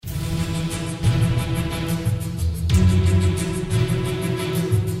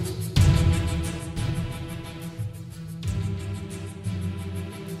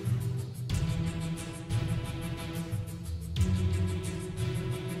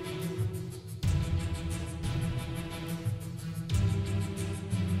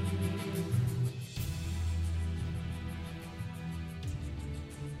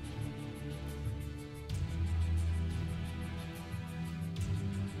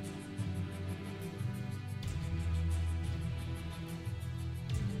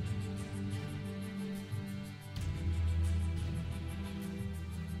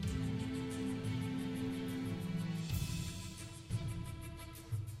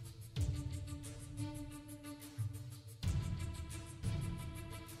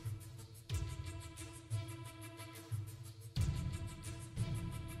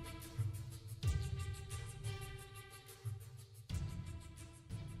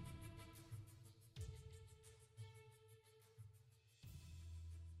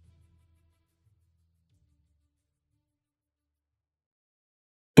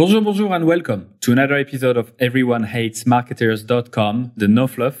Bonjour, bonjour, and welcome to another episode of EveryoneHatesMarketers.com, the no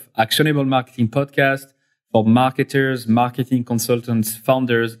fluff, actionable marketing podcast for marketers, marketing consultants,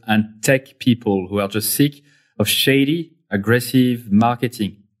 founders, and tech people who are just sick of shady, aggressive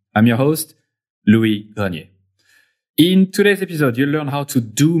marketing. I'm your host, Louis Grenier. In today's episode, you'll learn how to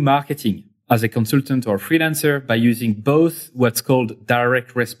do marketing as a consultant or freelancer by using both what's called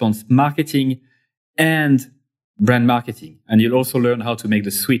direct response marketing and brand marketing. And you'll also learn how to make the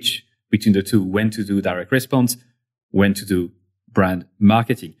switch between the two, when to do direct response, when to do brand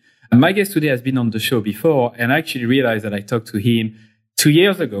marketing. And my guest today has been on the show before, and I actually realized that I talked to him 2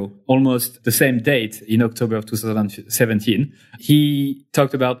 years ago, almost the same date in October of 2017. He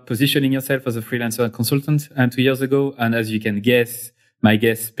talked about positioning yourself as a freelancer and consultant 2 years ago. And as you can guess, my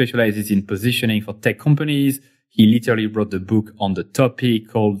guest specializes in positioning for tech companies. He literally wrote the book on the topic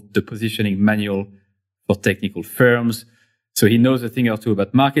called The Positioning Manual for Technical Firms. So he knows a thing or two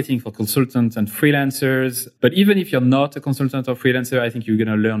about marketing for consultants and freelancers. But even if you're not a consultant or freelancer, I think you're going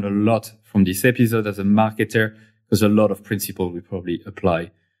to learn a lot from this episode as a marketer, because a lot of principles will probably apply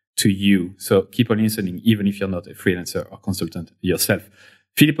to you. So keep on listening, even if you're not a freelancer or consultant yourself.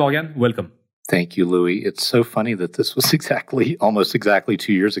 Philippe Morgan, welcome. Thank you, Louis. It's so funny that this was almost exactly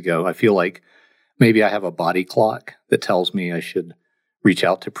 2 years ago. I feel like maybe I have a body clock that tells me I should reach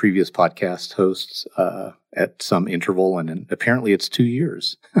out to previous podcast hosts at some interval, and apparently it's 2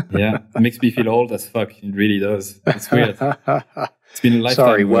 years. Yeah, it makes me feel old as fuck. It really does. It's weird. It's been a lifetime.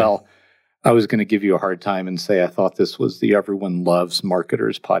 Sorry, well, I was going to give you a hard time and say I thought this was the Everyone Loves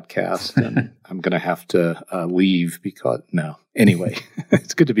Marketers podcast, and I'm going to have to leave because, no. Anyway,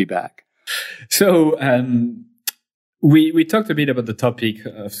 it's good to be back. So we talked a bit about the topic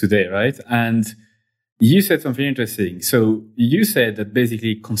of today, right? And you said something interesting. So you said that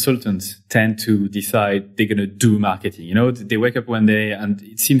basically consultants tend to decide they're going to do marketing. You know, they wake up one day and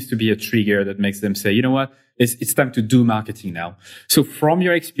it seems to be a trigger that makes them say, you know what, it's time to do marketing now. So from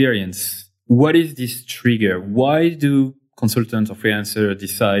your experience, what is this trigger? Why do consultants or freelancers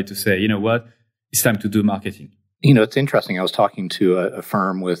decide to say, you know what, it's time to do marketing? You know, it's interesting. I was talking to a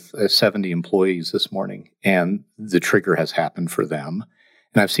firm with 70 employees this morning, and the trigger has happened for them.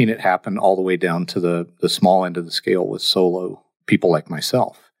 And I've seen it happen all the way down to the small end of the scale with solo people like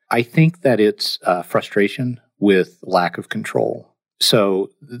myself. I think that it's frustration with lack of control. So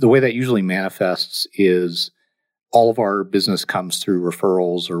the way that usually manifests is all of our business comes through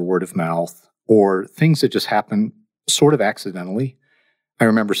referrals or word of mouth or things that just happen sort of accidentally. I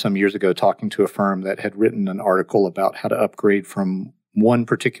remember some years ago talking to a firm that had written an article about how to upgrade from one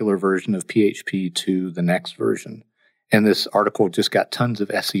particular version of PHP to the next version. And this article just got tons of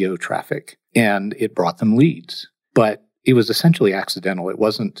SEO traffic, and it brought them leads. But it was essentially accidental. It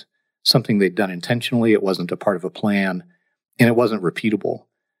wasn't something they'd done intentionally. It wasn't a part of a plan, and it wasn't repeatable.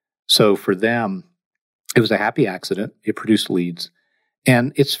 So for them, it was a happy accident. It produced leads.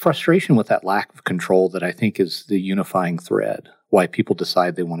 And it's frustration with that lack of control that I think is the unifying thread, why people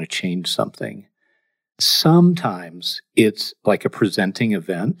decide they want to change something. Sometimes it's like a presenting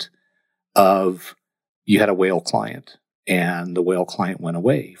event of you had a whale client, and the whale client went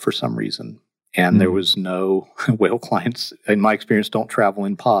away for some reason. And there was no whale clients, in my experience, don't travel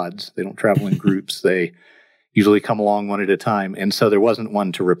in pods. They don't travel in groups. They usually come along one at a time. And so there wasn't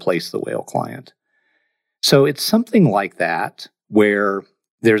one to replace the whale client. So it's something like that where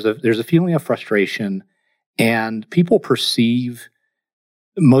there's a feeling of frustration, and people perceive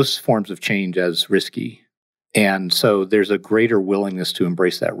most forms of change as risky. And so there's a greater willingness to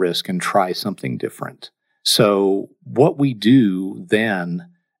embrace that risk and try something different. So what we do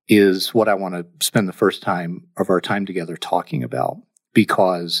then is what I want to spend the first time of our time together talking about,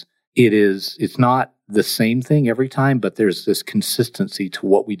 because it's not the same thing every time, but there's this consistency to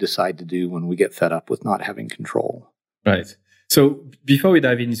what we decide to do when we get fed up with not having control. Right. So before we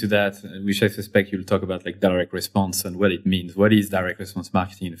dive into that, which I suspect you'll talk about like direct response and what it means, what is direct response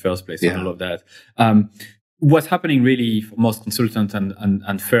marketing in the first place, and all of that. What's happening really for most consultants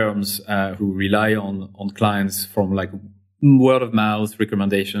and firms who rely on clients from like word of mouth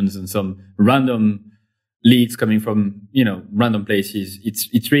recommendations and some random leads coming from, random places.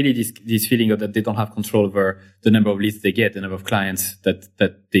 It's really this feeling of that they don't have control over the number of leads they get, the number of clients that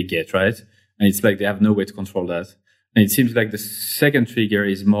they get, right? And it's like they have no way to control that. And it seems like the second trigger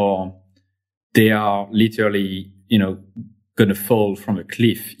is more, they are literally, going to fall from a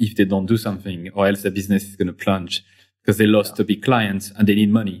cliff if they don't do something, or else their business is going to plunge because they lost a big client and they need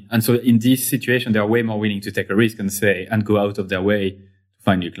money. And so in this situation, they are way more willing to take a risk and go out of their way to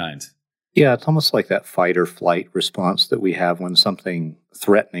find new clients. Yeah, it's almost like that fight or flight response that we have when something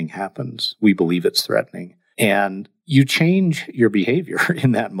threatening happens. We believe it's threatening. And you change your behavior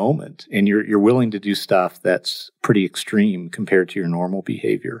in that moment, and you're willing to do stuff that's pretty extreme compared to your normal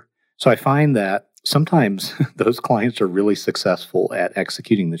behavior. So I find that sometimes those clients are really successful at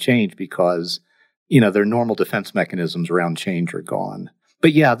executing the change because, their normal defense mechanisms around change are gone.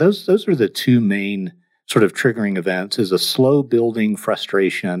 But yeah, those are the two main sort of triggering events: is a slow building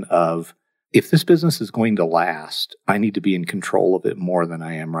frustration of, if this business is going to last, I need to be in control of it more than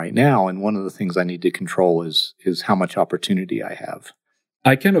I am right now. And one of the things I need to control is how much opportunity I have.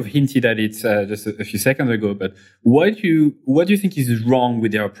 I kind of hinted at it just a few seconds ago, but what do you think is wrong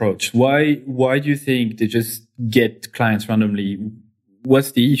with their approach? Why do you think they just get clients randomly?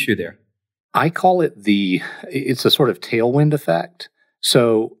 What's the issue there? I call it it's a sort of tailwind effect.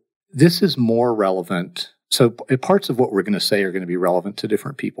 So this is more relevant. So parts of what we're going to say are going to be relevant to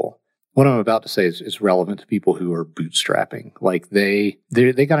different people. What I'm about to say is relevant to people who are bootstrapping. Like they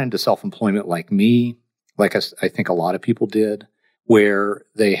got into self-employment like me, like I think a lot of people did, where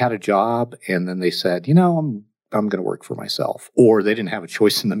they had a job and then they said, I'm going to work for myself. Or they didn't have a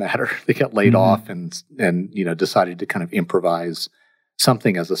choice in the matter. They got laid off and decided to kind of improvise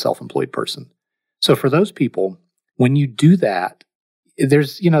something as a self-employed person. So for those people, when you do that,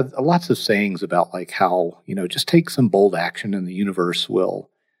 there's, lots of sayings about like how, just take some bold action and the universe will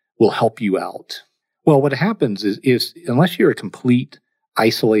help you out. Well, what happens is unless you're a complete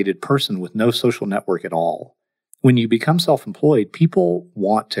isolated person with no social network at all, when you become self-employed, people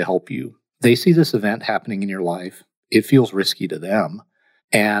want to help you. They see this event happening in your life. It feels risky to them.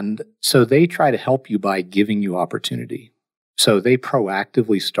 And so they try to help you by giving you opportunity. So they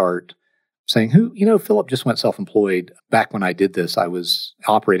proactively start saying, Philip just went self-employed. Back when I did this, I was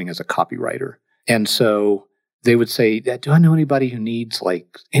operating as a copywriter. And so they would say, do I know anybody who needs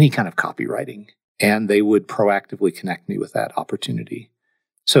like any kind of copywriting? And they would proactively connect me with that opportunity.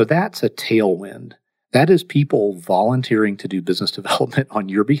 So that's a tailwind. That is people volunteering to do business development on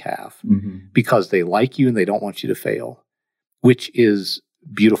your behalf because they like you and they don't want you to fail, which is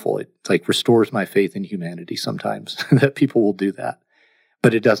beautiful. It like restores my faith in humanity sometimes that people will do that,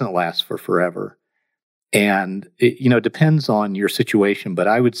 but it doesn't last for forever. And it depends on your situation, but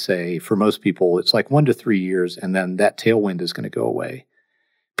I would say for most people, it's like 1 to 3 years, and then that tailwind is going to go away.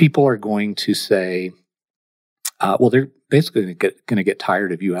 People are going to say, they're basically going to get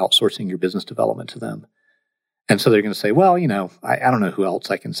tired of you outsourcing your business development to them. And so they're going to say, well, I don't know who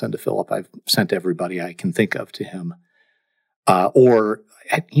else I can send to Philip. I've sent everybody I can think of to him. I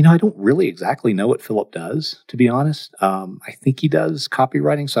don't really exactly know what Philip does, to be honest. I think he does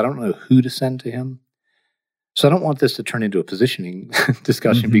copywriting, so I don't know who to send to him. So I don't want this to turn into a positioning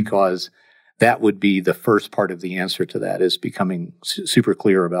discussion because that would be the first part of the answer to that, is becoming super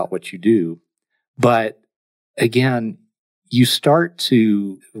clear about what you do. But again, you start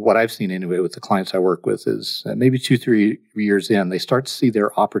to, what I've seen anyway with the clients I work with is maybe 2-3 years in, they start to see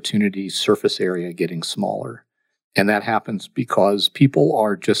their opportunity surface area getting smaller. And that happens because people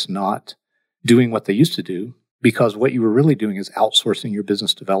are just not doing what they used to do, because what you were really doing is outsourcing your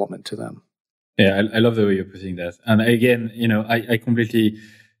business development to them. Yeah, I love the way you're putting that. And again, I completely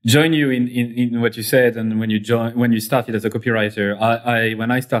join you in what you said. And when you started as a copywriter,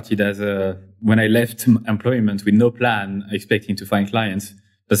 when I left employment with no plan, expecting to find clients,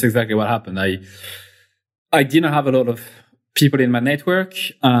 that's exactly what happened. I didn't have a lot of people in my network,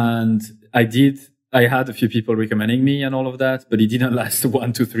 and I had a few people recommending me and all of that, but it didn't last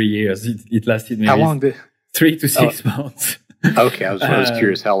 1 to 3 years. It lasted maybe how long 3 to 6 months. Okay, I was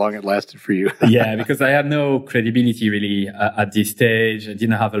curious how long it lasted for you. Yeah, because I had no credibility really at this stage. I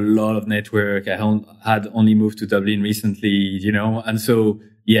didn't have a lot of network. I had only moved to Dublin recently, and so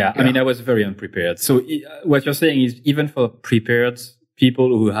yeah. I mean, I was very unprepared. So what you're saying is, even for prepared people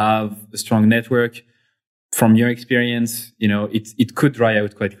who have a strong network, from your experience, it could dry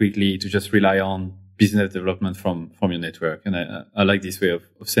out quite quickly to just rely on business development from your network. And I like this way of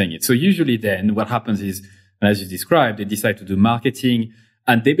saying it. So usually then what happens is, as you described, they decide to do marketing,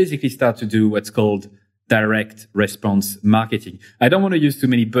 and they basically start to do what's called direct response marketing. I don't want to use too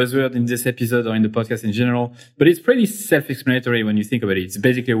many buzzwords in this episode or in the podcast in general, but it's pretty self-explanatory when you think about it. It's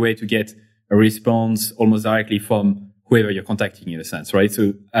basically a way to get a response almost directly from whoever you're contacting, in a sense, right?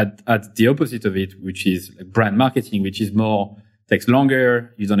 So at the opposite of it, which is brand marketing, which is takes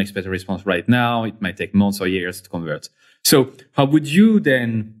longer. You don't expect a response right now. It might take months or years to convert. So how would you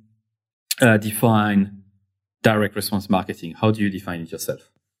then define direct response marketing? How do you define it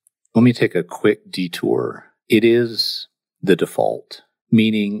yourself? Let me take a quick detour. It is the default,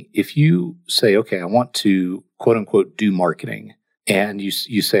 meaning if you say, okay, I want to quote unquote do marketing, and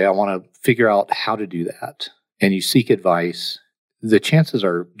you say, I want to figure out how to do that, and you seek advice, the chances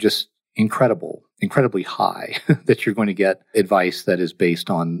are just incredibly high that you're going to get advice that is based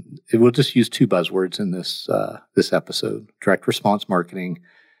on, we'll just use two buzzwords in this episode: direct response marketing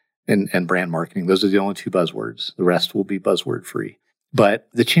and brand marketing. Those are the only two buzzwords. The rest will be buzzword free. But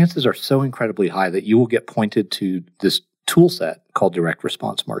the chances are so incredibly high that you will get pointed to this tool set called direct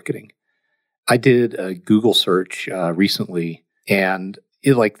response marketing. I did a Google search recently, and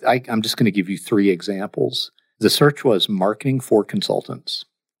I'm just going to give you three examples. The search was marketing for consultants.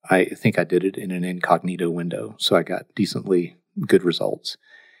 I think I did it in an incognito window, so I got decently good results.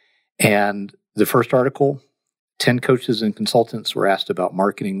 And the first article, 10 coaches and consultants were asked about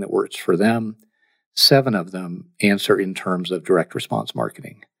marketing that works for them. 7 of them answer in terms of direct response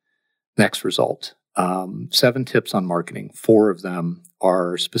marketing. Next result, 7 tips on marketing. 4 of them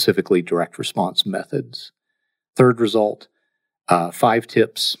are specifically direct response methods. Third result, 5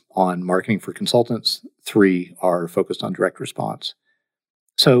 tips on marketing for consultants. 3 are focused on direct response.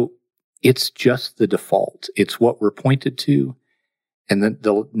 So it's just the default. It's what we're pointed to. And then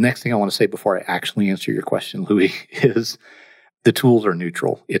the next thing I want to say before I actually answer your question, Louis, is the tools are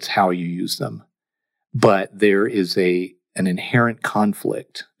neutral. It's how you use them. But there is an inherent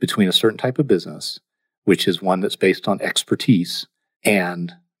conflict between a certain type of business, which is one that's based on expertise,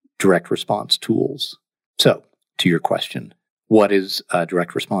 and direct response tools. So to your question, what is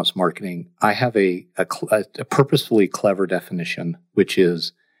direct response marketing? I have a purposefully clever definition, which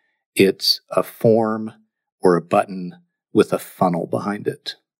is it's a form or a button with a funnel behind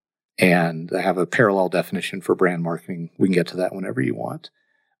it. And I have a parallel definition for brand marketing. We can get to that whenever you want.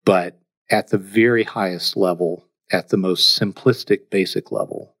 But at the very highest level, at the most simplistic, basic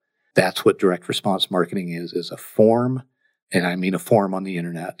level, that's what direct response marketing is a form, and I mean a form on the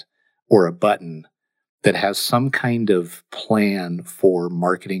internet, or a button that has some kind of plan for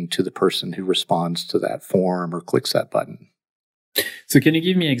marketing to the person who responds to that form or clicks that button. So can you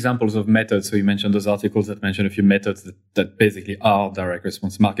give me examples of methods? So you mentioned those articles that mention a few methods that basically are direct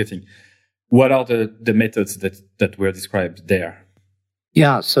response marketing. What are the methods that were described there?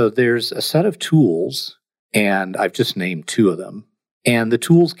 Yeah, so there's a set of tools, and I've just named 2 of them. And the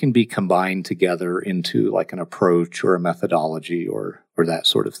tools can be combined together into like an approach or a methodology or that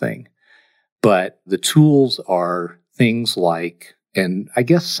sort of thing. But the tools are things like, and I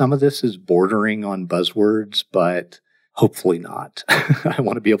guess some of this is bordering on buzzwords, but hopefully not. I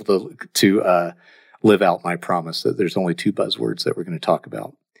want to be able to live out my promise that there's only 2 buzzwords that we're going to talk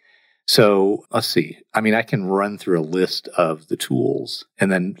about. So let's see. I mean, I can run through a list of the tools,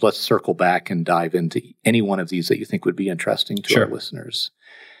 and then let's circle back and dive into any one of these that you think would be interesting to Sure. our listeners.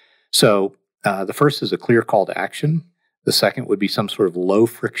 So the first is a clear call to action. The second would be some sort of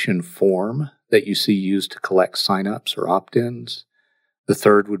low-friction form that you see used to collect signups or opt-ins. The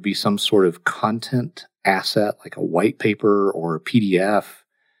third would be some sort of content asset, like a white paper or a PDF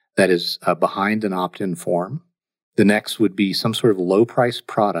that is behind an opt-in form. The next would be some sort of low-price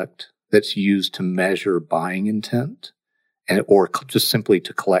product that's used to measure buying intent or just simply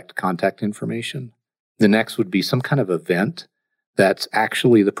to collect contact information. The next would be some kind of event that's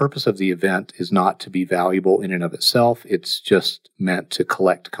actually, the purpose of the event is not to be valuable in and of itself. It's just meant to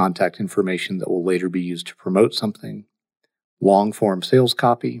collect contact information that will later be used to promote something. Long-form sales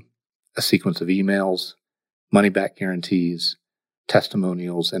copy, a sequence of emails, money-back guarantees,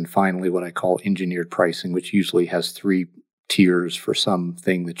 testimonials, and finally what I call engineered pricing, which usually has 3 tiers for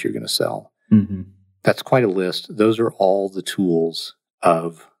something that you're going to sell. Mm-hmm. That's quite a list. Those are all the tools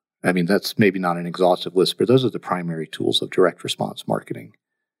of, I mean, that's maybe not an exhaustive list, but those are the primary tools of direct response marketing.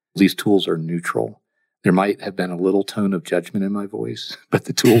 These tools are neutral. There might have been a little tone of judgment in my voice, but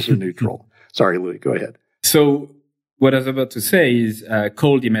the tools are neutral. Sorry, Louis, go ahead. So what I was about to say is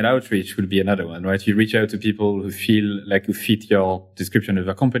cold email outreach would be another one, right? You reach out to people who fit your description of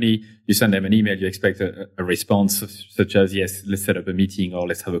your company. You send them an email. You expect a response such as, yes, let's set up a meeting or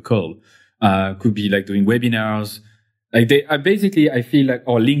let's have a call. Could be like doing webinars. Like I feel like,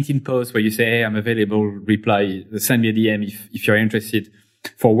 or LinkedIn posts where you say, hey, I'm available, reply, send me a DM if you're interested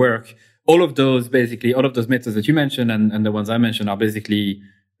for work. All of those methods that you mentioned and the ones I mentioned are basically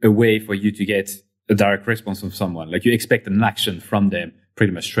a way for you to get a direct response from someone. Like you expect an action from them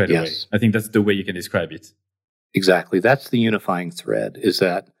pretty much straight away. I think that's the way you can describe it. Exactly. That's the unifying thread, is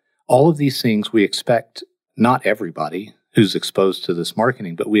that all of these things we expect, not everybody who's exposed to this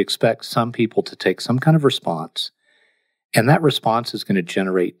marketing, but we expect some people to take some kind of response, and that response is going to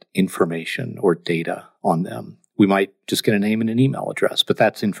generate information or data on them. We might just get a name and an email address, but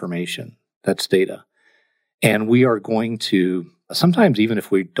that's information. That's data. And we are going to, sometimes even if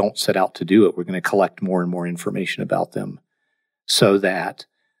we don't set out to do it, we're going to collect more and more information about them so that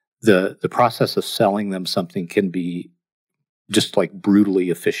the process of selling them something can be just like brutally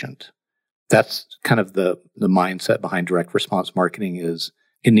efficient. That's kind of the mindset behind direct response marketing is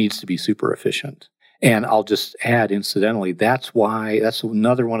it needs to be super efficient. And I'll just add, incidentally, that's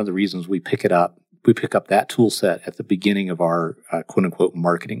another one of the reasons we pick up that tool set at the beginning of our quote unquote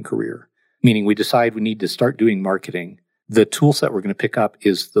marketing career, meaning we decide we need to start doing marketing. The tool set we're going to pick up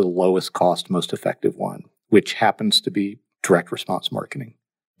is the lowest cost, most effective one, which happens to be direct response marketing.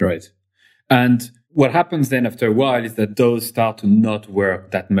 Right. And what happens then after a while is that those start to not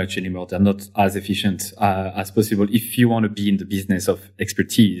work that much anymore. They're not as efficient as possible if you want to be in the business of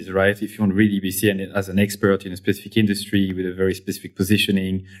expertise, right? If you want to really be seen as an expert in a specific industry with a very specific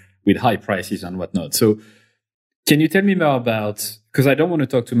positioning, with high prices and whatnot. So can you tell me more about, because I don't want to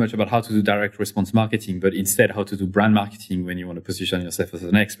talk too much about how to do direct response marketing, but instead how to do brand marketing when you want to position yourself as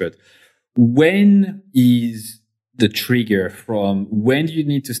an expert. When is the trigger from when do you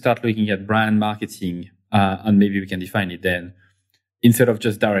need to start looking at brand marketing, and maybe we can define it then, instead of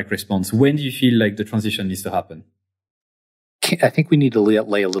just direct response? When do you feel like the transition needs to happen? I think we need to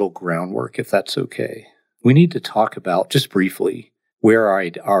lay a little groundwork, if that's okay. We need to talk about, just briefly, where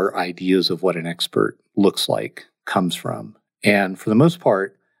our ideas of what an expert looks like comes from. And for the most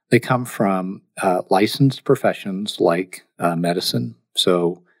part, they come from licensed professions like medicine.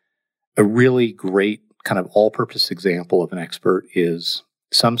 So a really great kind of all-purpose example of an expert is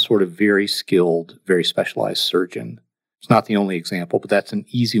some sort of very skilled, very specialized surgeon. It's not the only example, but that's an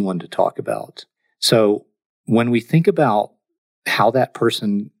easy one to talk about. So when we think about how that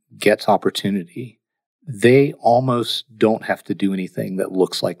person gets opportunity, they almost don't have to do anything that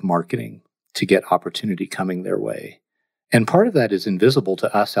looks like marketing to get opportunity coming their way. And part of that is invisible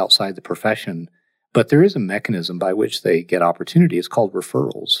to us outside the profession, but there is a mechanism by which they get opportunity. It's called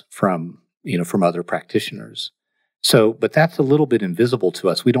referrals from other practitioners. So, but that's a little bit invisible to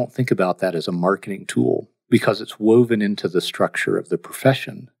us. We don't think about that as a marketing tool because it's woven into the structure of the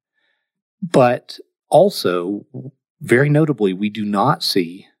profession. But also, very notably, we do not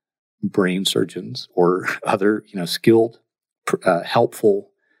see brain surgeons or other, skilled,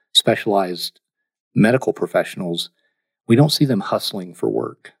 helpful, specialized medical professionals. We don't see them hustling for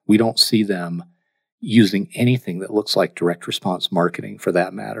work. We don't see them using anything that looks like direct response marketing for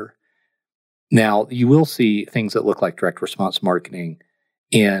that matter. Now, you will see things that look like direct response marketing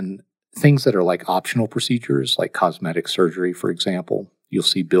in things that are like optional procedures, like cosmetic surgery, for example. You'll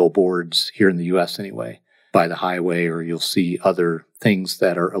see billboards here in the U.S. anyway, by the highway, or you'll see other things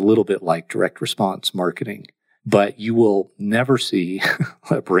that are a little bit like direct response marketing. But you will never see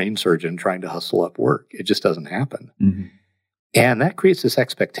a brain surgeon trying to hustle up work. It just doesn't happen. Mm-hmm. And that creates this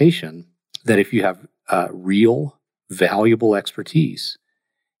expectation that if you have real, valuable expertise,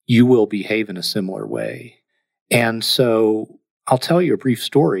 you will behave in a similar way. And so I'll tell you a brief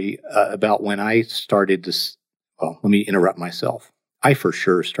story about when I started this. Well, let me interrupt myself. I for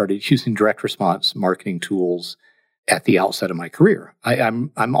sure started using direct response marketing tools at the outset of my career.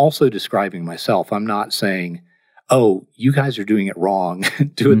 I'm also describing myself. I'm not saying, oh, you guys are doing it wrong.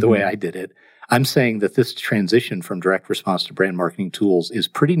 Do it the way I did it. I'm saying that this transition from direct response to brand marketing tools is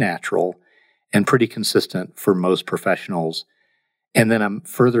pretty natural and pretty consistent for most professionals. And then I'm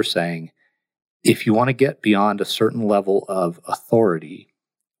further saying, if you want to get beyond a certain level of authority,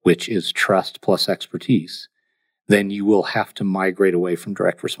 which is trust plus expertise, then you will have to migrate away from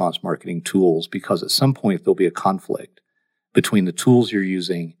direct response marketing tools because at some point there'll be a conflict between the tools you're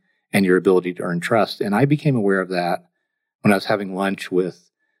using and your ability to earn trust. And I became aware of that when I was having lunch with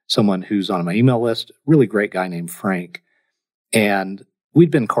someone who's on my email list, really great guy named Frank. And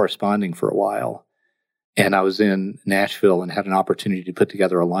we'd been corresponding for a while. And I was in Nashville and had an opportunity to put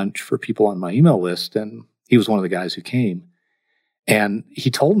together a lunch for people on my email list. And he was one of the guys who came. And he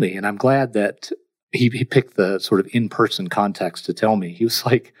told me, and I'm glad that he picked the sort of in-person context to tell me. He was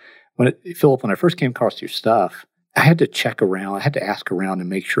like, Philip, when I first came across your stuff, I had to check around. I had to ask around and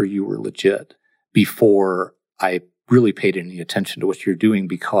make sure you were legit before I really paid any attention to what you're doing,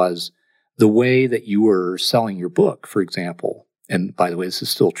 because the way that you were selling your book, for example, and by the way, this is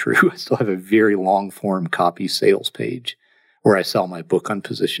still true. I still have a very long-form copy sales page where I sell my book on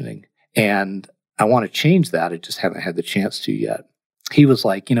positioning. And I want to change that. I just haven't had the chance to yet. He was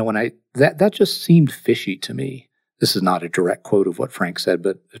like, that just seemed fishy to me. This is not a direct quote of what Frank said,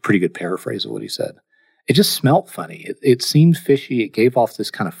 but a pretty good paraphrase of what he said. It just smelled funny. It seemed fishy. It gave off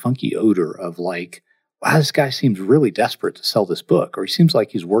this kind of funky odor of like, wow, this guy seems really desperate to sell this book, or he seems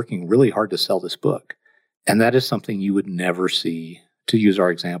like he's working really hard to sell this book. And that is something you would never see, to use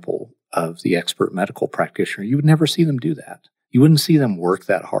our example of the expert medical practitioner. You would never see them do that. You wouldn't see them work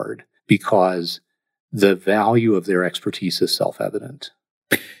that hard because the value of their expertise is self-evident.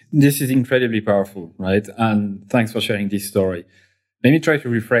 This is incredibly powerful, right? And thanks for sharing this story. Let me try to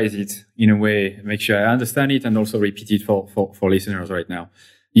rephrase it in a way, make sure I understand it and also repeat it for listeners right now.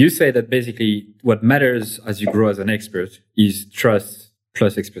 You say that basically what matters as you grow as an expert is trust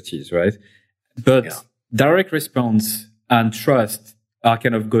plus expertise, right? But direct response and trust are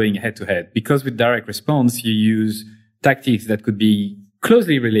kind of going head to head, because with direct response, you use tactics that could be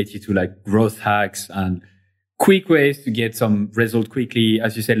closely related to like growth hacks and quick ways to get some result quickly.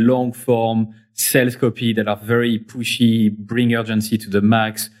 As you said, long form sales copy that are very pushy, bring urgency to the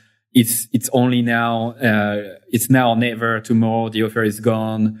max. It's only now, it's now or never. Tomorrow the offer is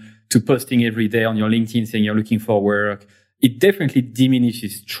gone. To posting every day on your LinkedIn saying you're looking for work. It definitely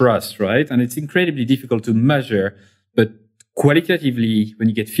diminishes trust, right? And it's incredibly difficult to measure, but qualitatively, when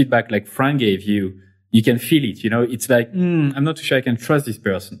you get feedback like Frank gave you, you can feel it. It's like, I'm not too sure I can trust this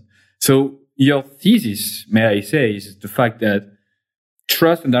person. So your thesis, may I say, is the fact that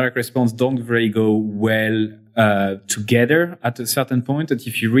trust and direct response don't very go well together at a certain point. That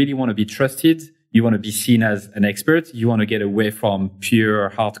if you really want to be trusted, you want to be seen as an expert, you want to get away from pure,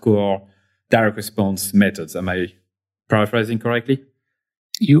 hardcore direct response methods. Am I paraphrasing correctly?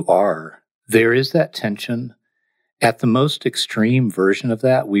 You are. There is that tension. At the most extreme version of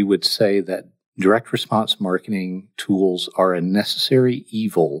that, we would say that direct response marketing tools are a necessary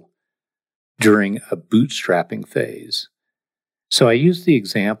evil during a bootstrapping phase. So I use the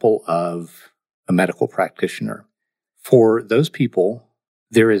example of a medical practitioner. For those people,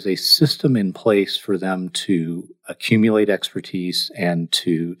 there is a system in place for them to accumulate expertise and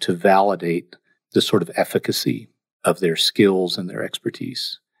to validate the sort of efficacy of their skills and their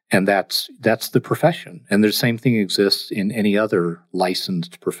expertise. And that's the profession. And the same thing exists in any other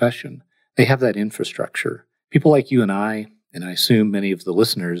licensed profession. They have that infrastructure. People like you and I assume many of the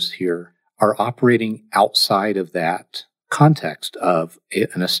listeners here, are operating outside of that context of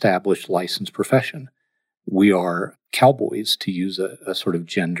an established licensed profession. We are cowboys, to use a sort of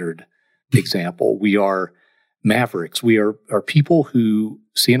gendered example. We are mavericks. We are people who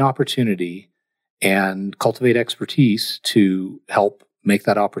see an opportunity and cultivate expertise to help make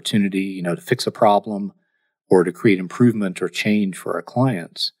that opportunity, to fix a problem or to create improvement or change for our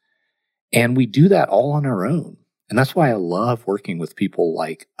clients. And we do that all on our own. And that's why I love working with people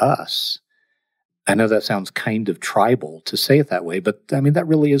like us. I know that sounds kind of tribal to say it that way, but that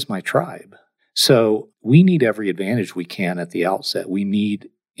really is my tribe. So we need every advantage we can at the outset. We need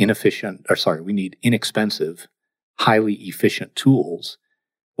inexpensive, highly efficient tools.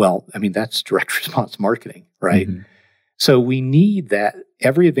 Well, that's direct response marketing, right? Mm-hmm. So we need that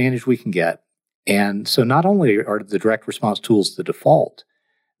every advantage we can get. And so not only are the direct response tools the default,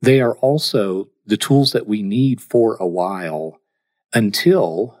 they are also the tools that we need for a while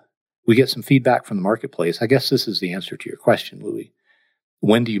until we get some feedback from the marketplace. I guess this is the answer to your question, Louis.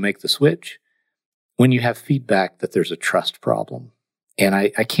 When do you make the switch? When you have feedback that there's a trust problem. And I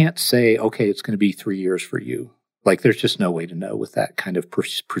can't say, okay, it's going to be 3 years for you. Like, there's just no way to know with that kind of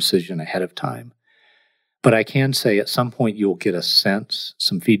precision ahead of time. But I can say at some point you'll get a sense,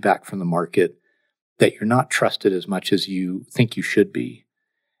 some feedback from the market that you're not trusted as much as you think you should be.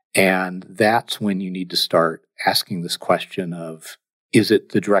 And that's when you need to start asking this question of, is it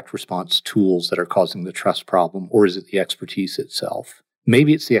the direct response tools that are causing the trust problem, or is it the expertise itself?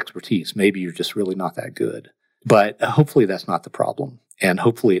 Maybe it's the expertise. Maybe you're just really not that good. But hopefully that's not the problem. And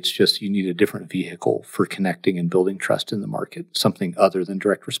hopefully it's just you need a different vehicle for connecting and building trust in the market, something other than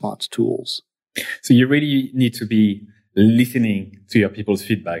direct response tools. So you really need to be listening to your people's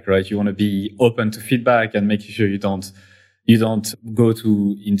feedback, right? You want to be open to feedback and making sure you don't go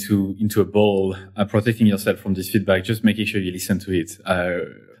into a ball, protecting yourself from this feedback, just making sure you listen to it.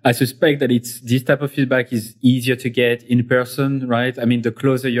 I suspect that this type of feedback is easier to get in person, right? The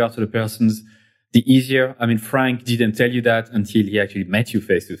closer you are to the persons, the easier. Frank didn't tell you that until he actually met you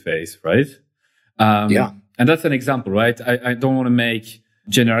face to face, right? Yeah. And that's an example, right? I don't want to make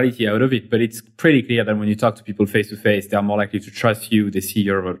generality out of it, but it's pretty clear that when you talk to people face to face, they're more likely to trust you. They see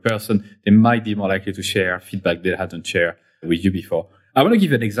you're a real person. They might be more likely to share feedback they hadn't shared with you before. I want to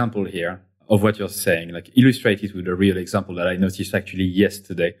give an example here of what you're saying, like illustrate it with a real example that I noticed actually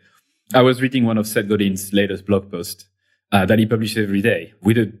yesterday. I was reading one of Seth Godin's latest blog posts that he publishes every day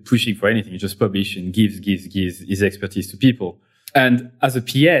without pushing for anything. He just publishes and gives his expertise to people. And as a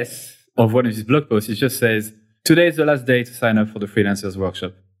PS of one of his blog posts, it just says, today is the last day to sign up for the freelancers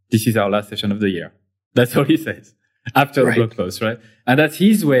workshop. This is our last session of the year. That's all he says after the blog post, right? And that's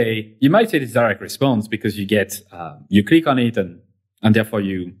his way. You might say it's direct response because you get, you click on it and therefore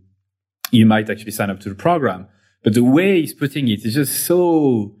you might actually sign up to the program. But the way he's putting it is just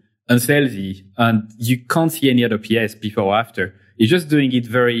so unsalesy and you can't see any other PS before or after. He's just doing it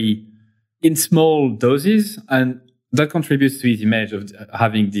very in small doses. And that contributes to his image of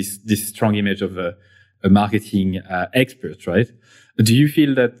having this strong image of a marketing expert, right? Do you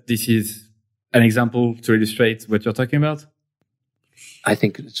feel that this is an example to illustrate what you're talking about? I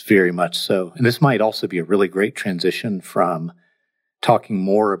think it's very much so. And this might also be a really great transition from talking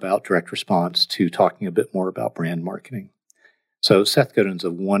more about direct response to talking a bit more about brand marketing. So Seth Godin's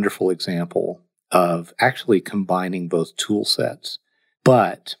a wonderful example of actually combining both tool sets,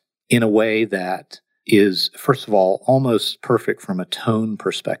 but in a way that is, first of all, almost perfect from a tone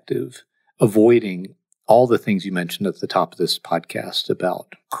perspective, avoiding all the things you mentioned at the top of this podcast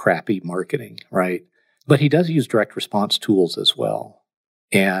about crappy marketing, right? But he does use direct response tools as well.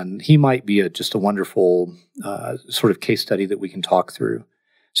 And he might be just a wonderful sort of case study that we can talk through.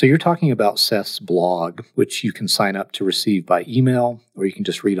 So you're talking about Seth's blog, which you can sign up to receive by email, or you can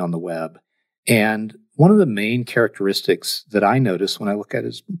just read on the web. And one of the main characteristics that I notice when I look at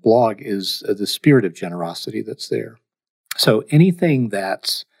his blog is the spirit of generosity that's there. So anything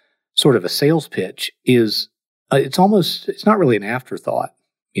that's sort of a sales pitch is, it's not really an afterthought.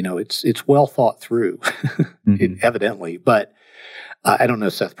 You know, it's well thought through, evidently. But I don't know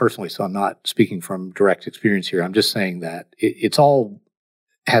Seth personally, so I'm not speaking from direct experience here. I'm just saying that it's all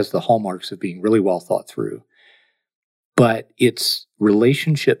has the hallmarks of being really well thought through. But its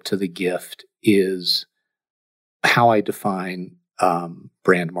relationship to the gift is how I define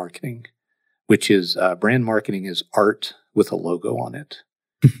brand marketing, which is brand marketing is art with a logo on it.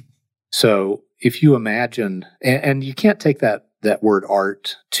 So if you imagine, and you can't take that word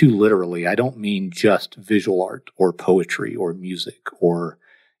art too literally. I don't mean just visual art or poetry or music or,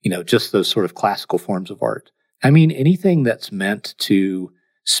 just those sort of classical forms of art. I mean anything that's meant to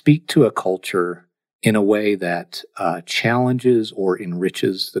speak to a culture in a way that challenges or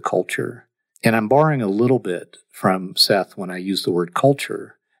enriches the culture. And I'm borrowing a little bit from Seth when I use the word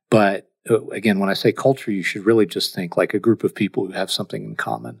culture. But again, when I say culture, you should really just think like a group of people who have something in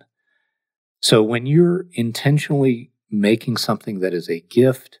common. So when you're intentionally making something that is a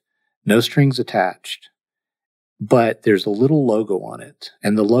gift, no strings attached, but there's a little logo on it,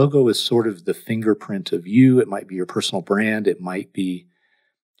 and the logo is sort of the fingerprint of you. It might be your personal brand. It might be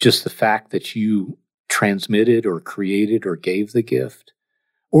just the fact that you transmitted or created or gave the gift.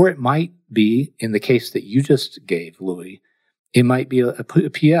 Or it might be, in the case that you just gave, Louis, it might be a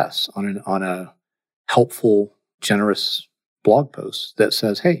PS on a helpful, generous blog post that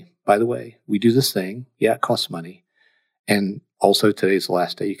says, hey, by the way, we do this thing. Yeah, it costs money. And also today's the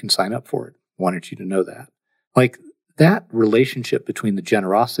last day you can sign up for it. Wanted you to know that. Like that relationship between the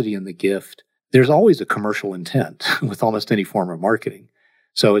generosity and the gift, there's always a commercial intent with almost any form of marketing.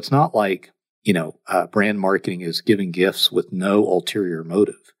 So it's not like, brand marketing is giving gifts with no ulterior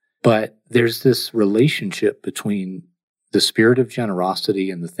motive. But there's this relationship between the spirit of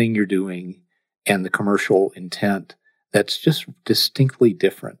generosity and the thing you're doing and the commercial intent that's just distinctly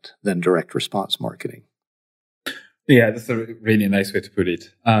different than direct response marketing. Yeah, that's a really nice way to put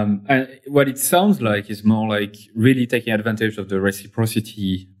it. And what it sounds like is more like really taking advantage of the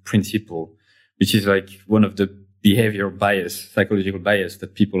reciprocity principle, which is like one of the behavioral bias, psychological bias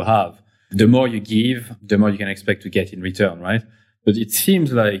that people have. The more you give, the more you can expect to get in return, right? But it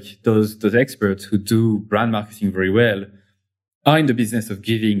seems like those experts who do brand marketing very well are in the business of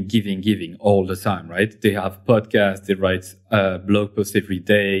giving all the time, right? They have podcasts, they write blog posts every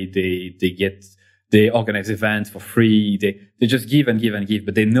day, they organize events for free, they just give and give and give,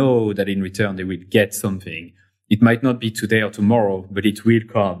 but they know that in return they will get something. It might not be today or tomorrow, but it will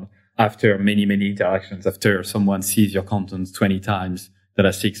come after many, many interactions, after someone sees your content 20 times that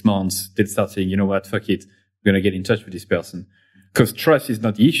are 6 months, they'll start saying, you know what, fuck it, I'm going to get in touch with this person. Because trust is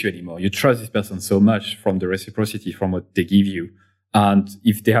not the issue anymore. You trust this person so much from the reciprocity, from what they give you. And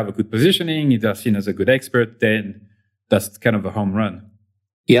if they have a good positioning, if they're seen as a good expert, then that's kind of a home run.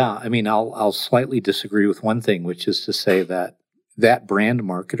 Yeah, I mean, I'll slightly disagree with one thing, which is to say that brand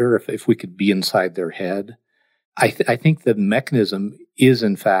marketer, if we could be inside their head, I think the mechanism is,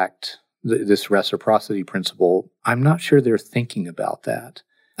 in fact, this reciprocity principle. I'm not sure they're thinking about that.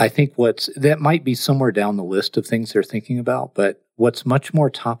 I think that might be somewhere down the list of things they're thinking about, but what's much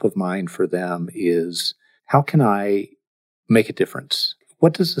more top of mind for them is, how can I make a difference?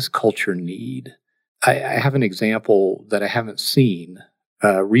 What does this culture need? I have an example that I haven't seen.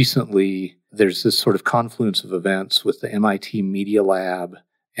 Recently, there's this sort of confluence of events with the MIT Media Lab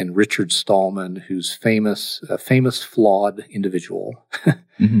and Richard Stallman, who's a famous flawed individual.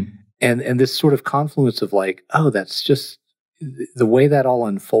 Mm-hmm. And this sort of confluence of like, oh, that's just the way that all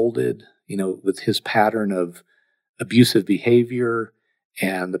unfolded, with his pattern of abusive behavior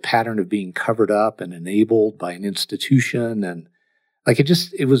and the pattern of being covered up and enabled by an institution. And like,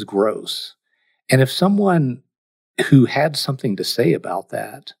 it was gross. And if someone who had something to say about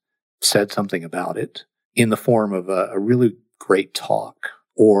that, said something about it in the form of a really great talk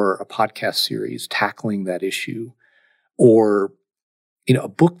or a podcast series tackling that issue, or, a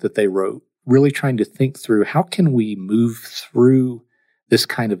book that they wrote, really trying to think through how can we move through this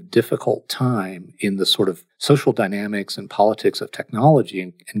kind of difficult time in the sort of social dynamics and politics of technology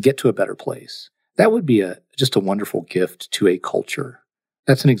and get to a better place. That would be just a wonderful gift to a culture.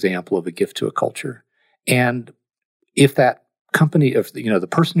 That's an example of a gift to a culture. And if that company, if the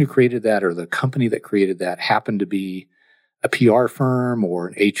person who created that or the company that created that happened to be a PR firm or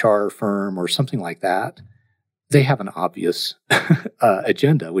an HR firm or something like that, they have an obvious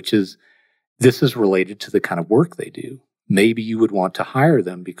agenda, which is this is related to the kind of work they do. Maybe you would want to hire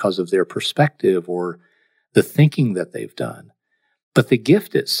them because of their perspective or the thinking that they've done. But the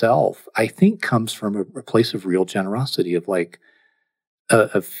gift itself, I think, comes from a place of real generosity, of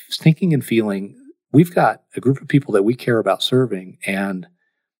thinking and feeling, we've got a group of people that we care about serving, and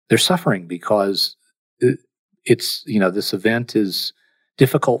they're suffering because it's, this event is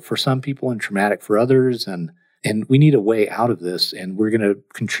difficult for some people and traumatic for others, and we need a way out of this, and we're going to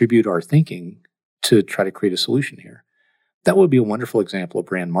contribute our thinking to try to create a solution here. That would be a wonderful example of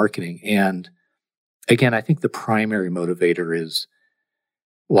brand marketing. And again, I think the primary motivator is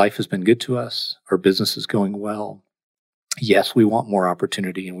life has been good to us. Our business is going well. Yes, we want more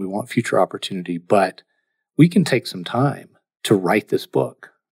opportunity and we want future opportunity, but we can take some time to write this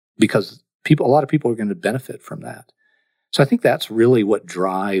book because a lot of people are going to benefit from that. So I think that's really what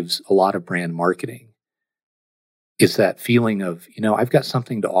drives a lot of brand marketing, is that feeling of, I've got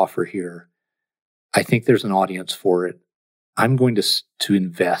something to offer here. I think there's an audience for it. I'm going to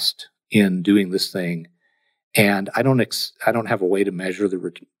invest in doing this thing, and I don't have a way to measure the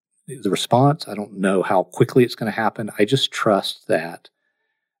response. I don't know how quickly it's going to happen. I just trust that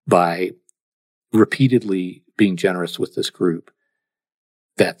by repeatedly being generous with this group,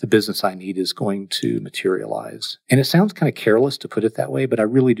 that the business I need is going to materialize. And it sounds kind of careless to put it that way, but I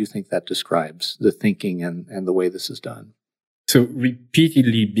really do think that describes the thinking and the way this is done. So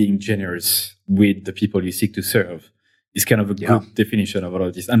repeatedly being generous with the people you seek to serve is kind of a good definition of all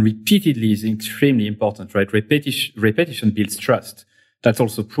of this. And repeatedly is extremely important, right? Repetition builds trust. That's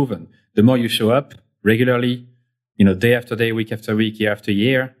also proven. The more you show up regularly, day after day, week after week, year after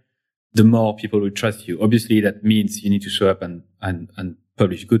year, the more people will trust you. Obviously, that means you need to show up and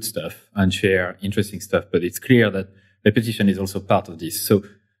publish good stuff and share interesting stuff. But it's clear that repetition is also part of this. So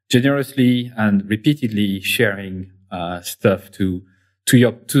generously and repeatedly sharing stuff to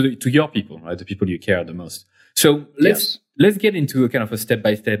your people, right? The people you care the most. So let's get into a kind of a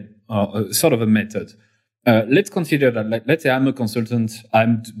step-by-step sort of a method. Let's consider that, let's say I'm a consultant.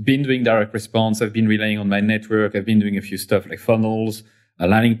 I've been doing direct response. I've been relying on my network. I've been doing a few stuff like funnels,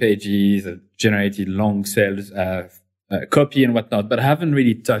 landing pages, generated long sales, copy and whatnot, but I haven't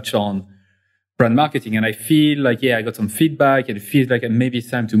really touched on brand marketing. And I feel like, I got some feedback. It feels like maybe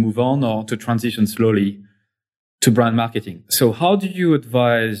it's time to move on or to transition slowly to brand marketing. So how do you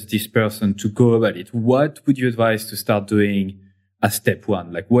advise this person to go about it? What would you advise to start doing as step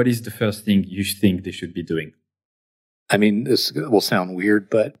one? Like, what is the first thing you think they should be doing? I mean, this will sound weird,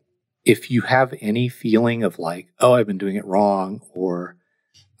 but if you have any feeling of like, oh, I've been doing it wrong, or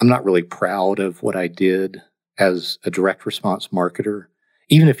I'm not really proud of what I did as a direct response marketer,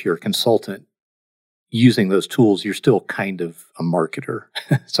 even if you're a consultant using those tools, you're still kind of a marketer.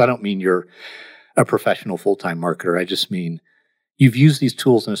 So I don't mean you're a professional full-time marketer. I just mean you've used these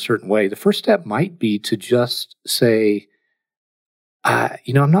tools in a certain way. The first step might be to just say,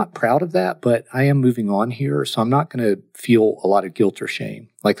 I'm not proud of that, but I am moving on here. So I'm not going to feel a lot of guilt or shame.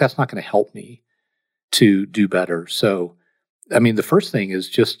 Like, that's not going to help me to do better. So, I mean, the first thing is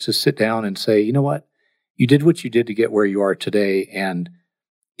just to sit down and say, you know what? You did what you did to get where you are today. And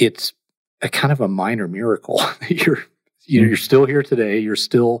it's a kind of a minor miracle. You're still here today. You're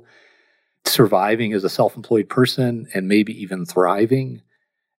still surviving as a self-employed person and maybe even thriving.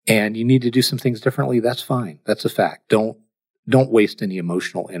 And you need to do some things differently. That's fine. That's a fact. Don't waste any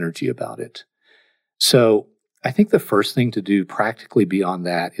emotional energy about it. So I think the first thing to do practically beyond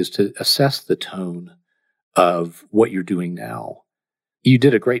that is to assess the tone of what you're doing now. You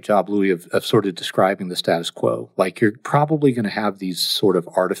did a great job, Louis, of sort of describing the status quo. Like, you're probably going to have these sort of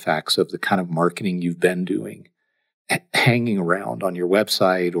artifacts of the kind of marketing you've been doing hanging around on your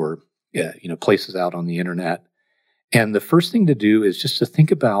website or places out on the internet. And the first thing to do is just to think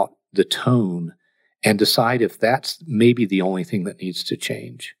about the tone and decide if that's maybe the only thing that needs to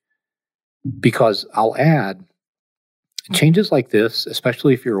change. Because I'll add, changes like this,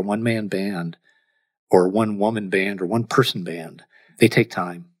 especially if you're a one-man band or one-woman band or one-person band, they take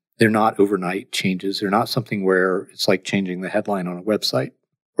time. they're not overnight changes. They're not something where it's like changing the headline on a website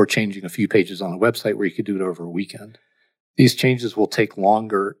or changing a few pages on a website where you could do it over a weekend. These changes will take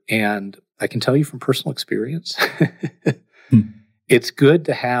longer. And I can tell you from personal experience, it's good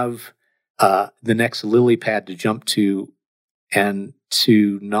to have the next lily pad to jump to and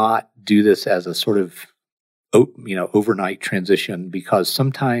to not do this as a sort of overnight transition, because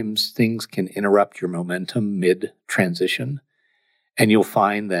sometimes things can interrupt your momentum mid-transition. And you'll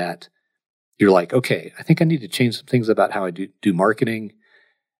find that you're like, okay, I think I need to change some things about how I do marketing.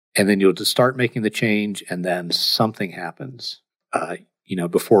 And then you'll just start making the change, and then something happens.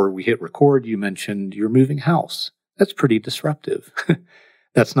 Before we hit record, you mentioned you're moving house. That's pretty disruptive.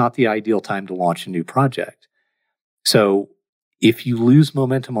 That's not the ideal time to launch a new project. So if you lose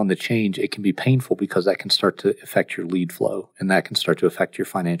momentum on the change, it can be painful because that can start to affect your lead flow, and that can start to affect your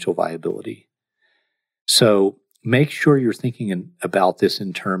financial viability. So make sure you're thinking about this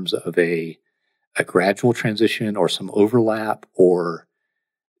in terms of a gradual transition or some overlap, or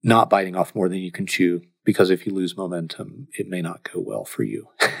not biting off more than you can chew, because if you lose momentum, it may not go well for you.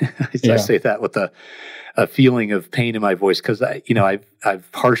 I say that with a feeling of pain in my voice, because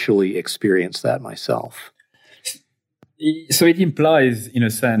I've partially experienced that myself. So it implies, in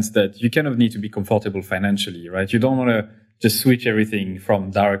a sense, that you kind of need to be comfortable financially, right? You don't want to just switch everything from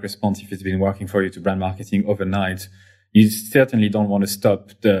direct response if it's been working for you to brand marketing overnight. You certainly don't want to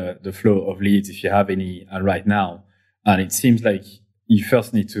stop the flow of leads if you have any right now. And it seems like you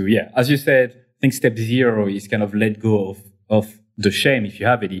first need to, as you said, I think step 0 is kind of let go of the shame if you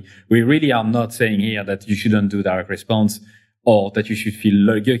have any. We really are not saying here that you shouldn't do direct response or that you should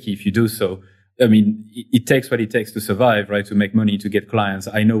feel guilty if you do so. I mean, it takes what it takes to survive, right? To make money, to get clients.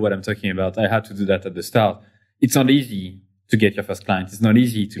 I know what I'm talking about. I had to do that at the start. It's not easy to get your first client. It's not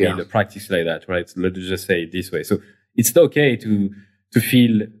easy to build a practice like that, right? Let's just say it this way. So it's okay to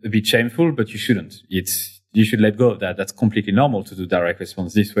feel a bit shameful, but you shouldn't. You should let go of that. That's completely normal to do direct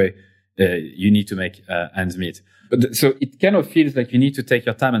response this way. You need to make ends meet. But so it kind of feels like you need to take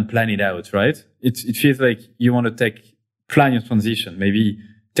your time and plan it out, right? It feels like you want to plan your transition. Maybe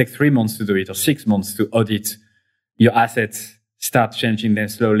take 3 months to do it, or 6 months to audit your assets, start changing them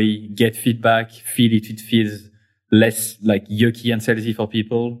slowly, get feedback, feel it feels less like yucky and salesy for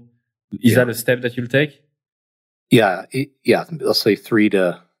people. Is that a step that you'll take? Yeah. Let's say 3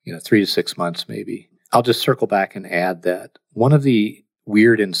 to 6 months, maybe. I'll just circle back and add that one of the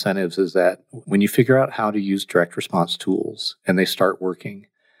weird incentives is that when you figure out how to use direct response tools and they start working,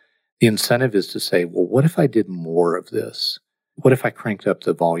 the incentive is to say, well, what if I did more of this? What if I cranked up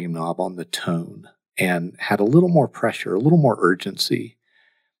the volume knob on the tone and had a little more pressure, a little more urgency?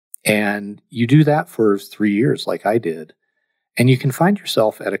 And you do that for 3 years like I did, and you can find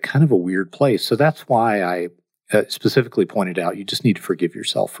yourself at a kind of a weird place. So that's why I specifically pointed out you just need to forgive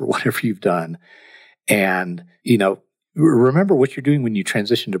yourself for whatever you've done. And, remember what you're doing when you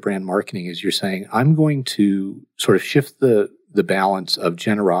transition to brand marketing is you're saying, I'm going to sort of shift the balance of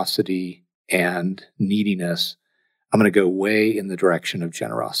generosity and neediness. I'm going to go way in the direction of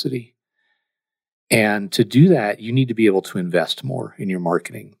generosity. And to do that, you need to be able to invest more in your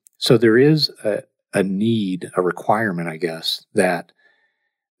marketing. So there is a need, a requirement, I guess, that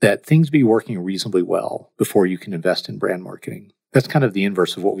things be working reasonably well before you can invest in brand marketing. That's kind of the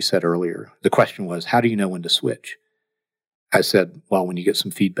inverse of what we said earlier. The question was, how do you know when to switch? I said, well, when you get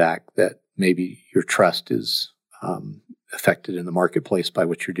some feedback that maybe your trust is affected in the marketplace by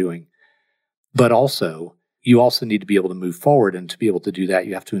what you're doing. But also, you also need to be able to move forward, and to be able to do that,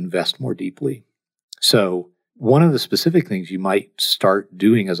 you have to invest more deeply. So one of the specific things you might start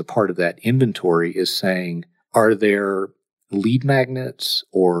doing as a part of that inventory is saying, are there lead magnets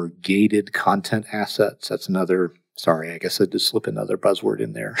or gated content assets? That's another, sorry, I guess I did slip another buzzword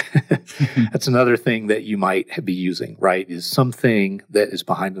in there. That's another thing that you might be using, right? Is something that is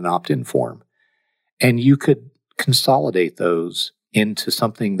behind an opt-in form. And you could consolidate those into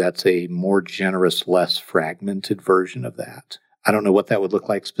something that's a more generous, less fragmented version of that. I don't know what that would look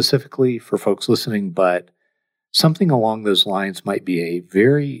like specifically for folks listening, but something along those lines might be a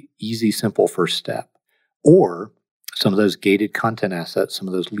very easy, simple first step. Or some of those gated content assets, some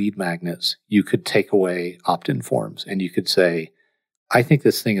of those lead magnets, you could take away opt-in forms, and you could say, I think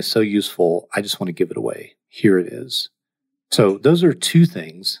this thing is so useful, I just want to give it away. Here it is. So those are 2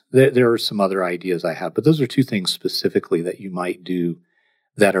 things. There are some other ideas I have, but those are 2 things specifically that you might do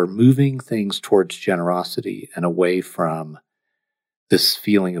that are moving things towards generosity and away from this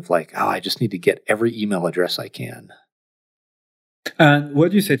feeling of like, I just need to get every email address I can. And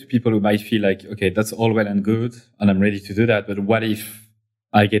what do you say to people who might feel like, okay, that's all well and good, and I'm ready to do that, but what if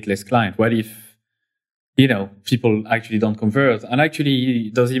I get less client? What if people actually don't convert. And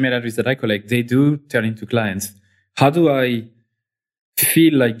actually, those email addresses that I collect, they do turn into clients. How do I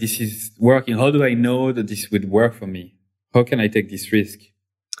feel like this is working? How do I know that this would work for me? How can I take this risk?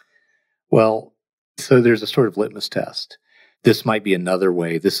 Well, so there's a sort of litmus test. This might be another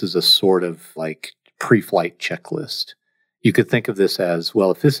way. This is a sort of like pre-flight checklist. You could think of this as, well,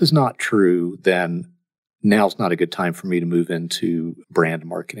 if this is not true, then now's not a good time for me to move into brand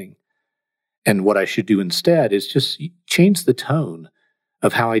marketing. And what I should do instead is just change the tone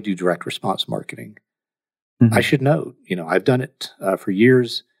of how I do direct response marketing. Mm-hmm. I should note, I've done it for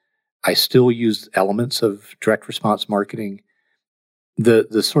years. I still use elements of direct response marketing.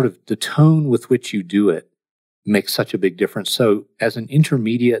 The sort of the tone with which you do it makes such a big difference. So as an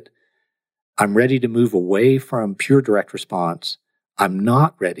intermediate, I'm ready to move away from pure direct response. I'm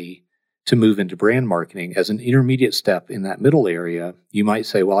not ready to move into brand marketing. As an intermediate step in that middle area, you might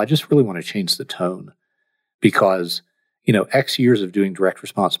say, well, I just really want to change the tone because, X years of doing direct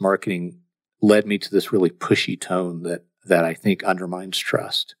response marketing led me to this really pushy tone that I think undermines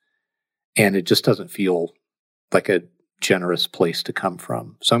trust. And it just doesn't feel like a generous place to come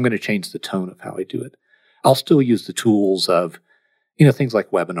from. So I'm going to change the tone of how I do it. I'll still use the tools of, things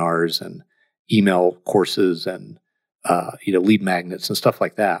like webinars and email courses and, lead magnets and stuff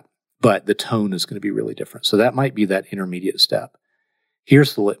like that. But the tone is going to be really different. So that might be that intermediate step.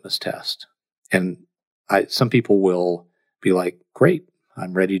 Here's the litmus test. And some people will be like, great,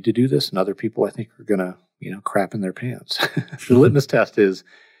 I'm ready to do this. And other people I think are going to, crap in their pants. The litmus test is,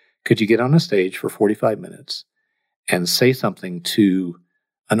 could you get on a stage for 45 minutes and say something to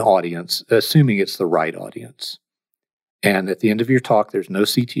an audience, assuming it's the right audience? And at the end of your talk, there's no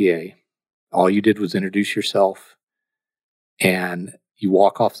CTA. All you did was introduce yourself, and you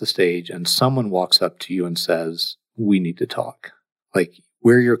walk off the stage and someone walks up to you and says, we need to talk. Like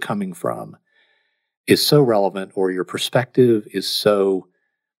where you're coming from is so relevant, or your perspective is so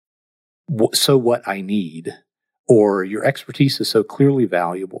what I need, or your expertise is so clearly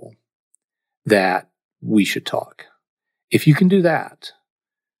valuable that we should talk. If you can do that,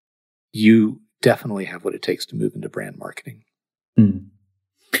 you definitely have what it takes to move into brand marketing. Mm.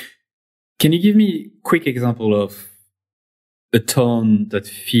 Can you give me a quick example of a tone that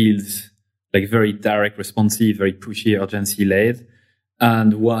feels like very direct, responsive, very pushy, urgency-led,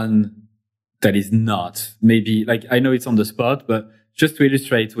 and one that is not? Maybe, like, I know it's on the spot, but just to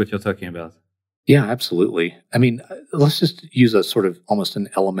illustrate what you're talking about. Yeah, absolutely. I mean, let's just use a sort of almost an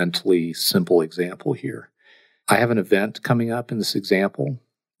elementally simple example here. I have an event coming up in this example.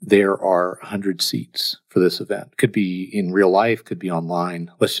 There are 100 seats for this event. Could be in real life, could be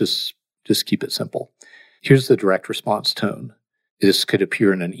online. Let's just keep it simple. Here's the direct response tone. This could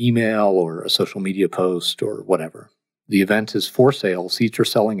appear in an email or a social media post or whatever. The event is for sale, seats are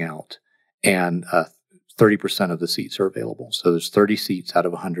selling out, and 30% of the seats are available. So there's 30 seats out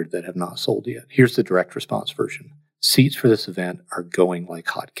of 100 that have not sold yet. Here's the direct response version. Seats for this event are going like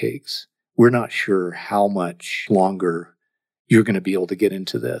hotcakes. We're not sure how much longer you're going to be able to get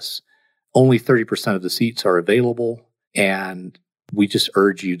into this. Only 30% of the seats are available, and we just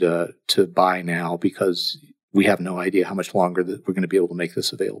urge you to buy now because we have no idea how much longer that we're going to be able to make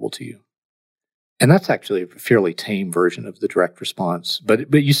this available to you. And that's actually a fairly tame version of the direct response. But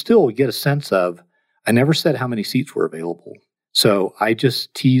you still get a sense of, I never said how many seats were available. So I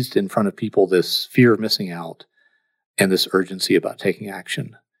just teased in front of people this fear of missing out and this urgency about taking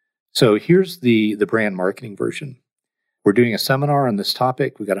action. So here's the brand marketing version. We're doing a seminar on this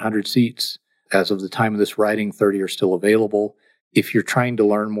topic. We've got 100 seats. As of the time of this writing, 30 are still available. If you're trying to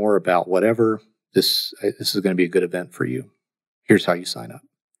learn more about whatever, this is going to be a good event for you. Here's how you sign up.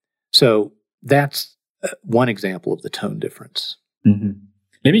 So that's one example of the tone difference. Mm-hmm.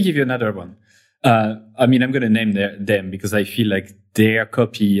 Let me give you another one. I'm going to name them because I feel like their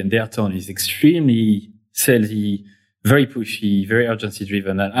copy and their tone is extremely salesy, very pushy, very urgency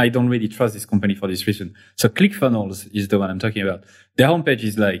driven. And I don't really trust this company for this reason. So ClickFunnels is the one I'm talking about. Their homepage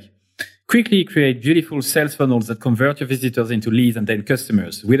is like, quickly create beautiful sales funnels that convert your visitors into leads and then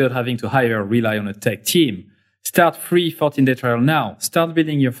customers without having to hire or rely on a tech team. Start free 14-day trial now. Start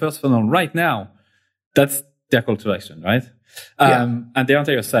building your first funnel right now. That's their call to action, right? Yeah. And their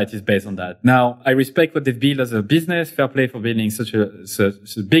entire site is based on that. Now, I respect what they've built as a business. Fair play for building such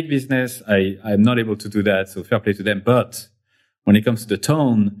a big business. I'm not able to do that, so fair play to them. But when it comes to the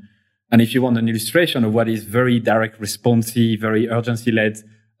tone, and if you want an illustration of what is very direct, responsive, very urgency-led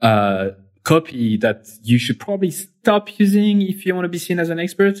copy that you should probably stop using if you want to be seen as an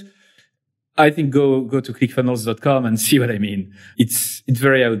expert, I think go to clickfunnels.com and see what I mean. It's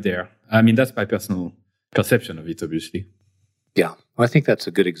very out there. I mean, that's my personal perception of it, obviously. Yeah, I think that's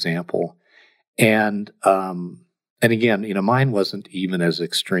a good example. And again, mine wasn't even as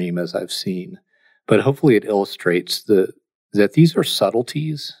extreme as I've seen, but hopefully it illustrates that these are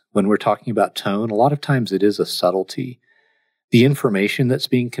subtleties when we're talking about tone. A lot of times it is a subtlety. The information that's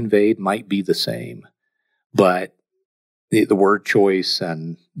being conveyed might be the same, but the word choice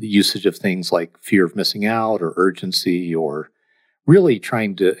and the usage of things like fear of missing out or urgency or really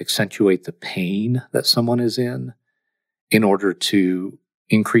trying to accentuate the pain that someone is in order to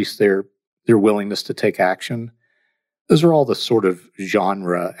increase their willingness to take action. Those are all the sort of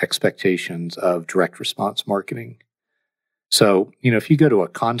genre expectations of direct response marketing. So, if you go to a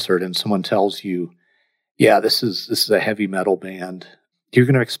concert and someone tells you, yeah, this is a heavy metal band, you're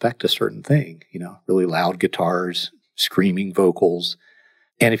going to expect a certain thing, really loud guitars, screaming vocals.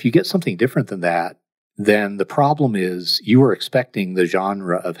 And if you get something different than that, then the problem is you were expecting the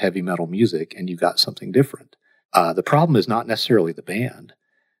genre of heavy metal music and you got something different. The problem is not necessarily the band.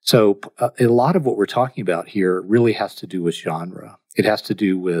 So a lot of what we're talking about here really has to do with genre. It has to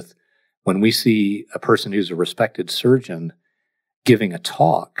do with when we see a person who's a respected surgeon giving a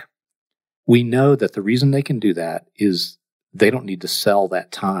talk, we know that the reason they can do that is they don't need to sell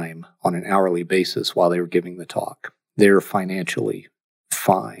that time on an hourly basis while they were giving the talk. They're financially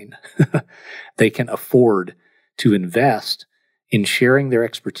fine. They can afford to invest in sharing their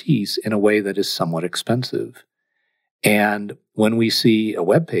expertise in a way that is somewhat expensive. And when we see a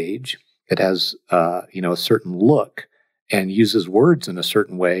web page that has, a certain look and uses words in a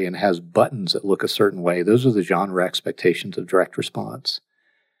certain way and has buttons that look a certain way, those are the genre expectations of direct response.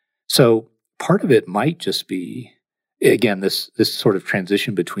 So part of it might just be, again, this sort of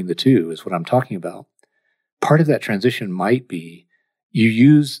transition between the two is what I'm talking about. Part of that transition might be you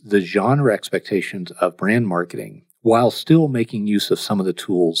use the genre expectations of brand marketing while still making use of some of the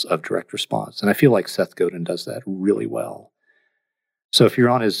tools of direct response. And I feel like Seth Godin does that really well. So if you're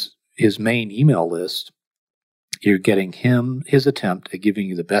on his main email list, you're getting his attempt at giving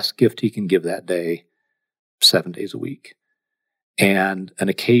you the best gift he can give that day, 7 days a week. And an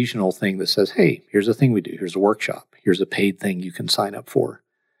occasional thing that says, hey, here's a thing we do. Here's a workshop. Here's a paid thing you can sign up for.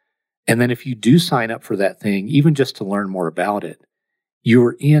 And then if you do sign up for that thing, even just to learn more about it,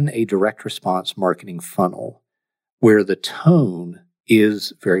 you're in a direct response marketing funnel where the tone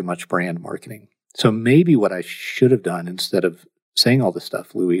is very much brand marketing. So maybe what I should have done instead of saying all this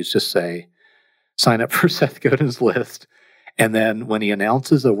stuff, Louis, is just say, sign up for Seth Godin's list. And then when he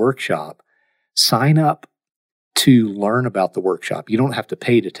announces a workshop, sign up to learn about the workshop. You don't have to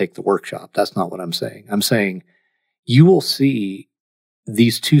pay to take the workshop. That's not what I'm saying. I'm saying you will see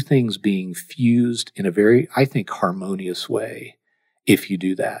these two things being fused in a very, I think, harmonious way if you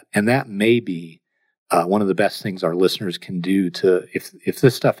do that. And that may be one of the best things our listeners can do to, if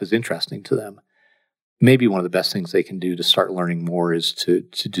this stuff is interesting to them, maybe one of the best things they can do to start learning more is to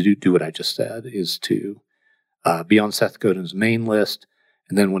do what I just said, is to be on Seth Godin's main list.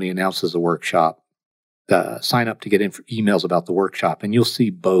 And then when he announces a workshop, sign up to get emails about the workshop. And you'll see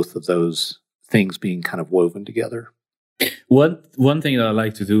both of those things being kind of woven together. One thing that I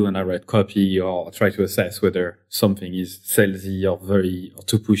like to do when I write copy or try to assess whether something is salesy or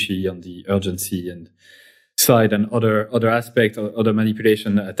too pushy on the urgency and side and other aspect or other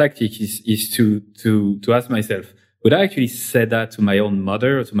manipulation tactic is to ask myself, would I actually say that to my own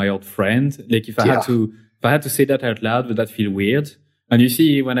mother or to my old friend? Like if I had to say that out loud, would that feel weird? And you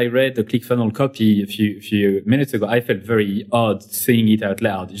see, when I read the ClickFunnels copy a few minutes ago, I felt very odd saying it out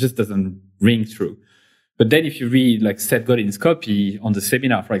loud. It just doesn't ring true. But then if you read like Seth Godin's copy on the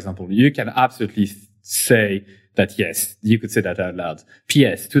seminar, for example, you can absolutely say that, yes, you could say that out loud.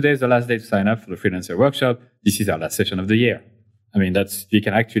 P.S. Today is the last day to sign up for the freelancer workshop. This is our last session of the year. I mean, you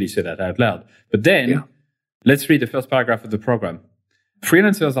can actually say that out loud. But then let's read the first paragraph of the program.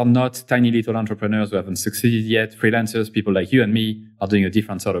 Freelancers are not tiny little entrepreneurs who haven't succeeded yet. Freelancers, people like you and me, are doing a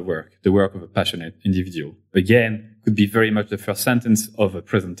different sort of work, the work of a passionate individual. Again, could be very much the first sentence of a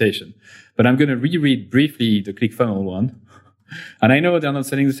presentation. But I'm going to reread briefly the ClickFunnels one. And I know they're not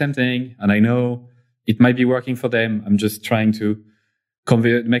selling the same thing, and I know it might be working for them. I'm just trying to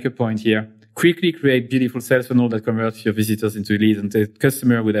make a point here. Quickly create beautiful sales funnel that converts your visitors into leads and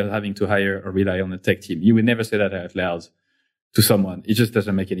customer without having to hire or rely on a tech team. You would never say that out loud to someone. It just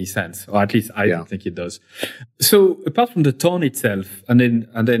doesn't make any sense, or at least I don't think it does. So apart from the tone itself, and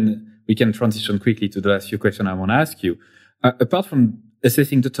then we can transition quickly to the last few questions I want to ask you. Apart from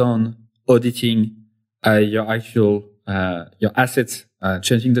assessing the tone, auditing your actual your assets,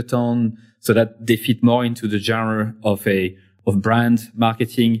 changing the tone so that they fit more into the genre of brand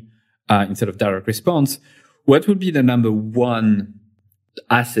marketing instead of direct response, what would be the number one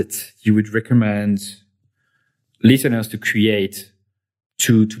asset you would recommend listeners to create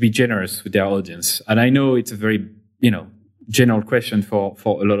to be generous with their audience? And I know it's a very, general question for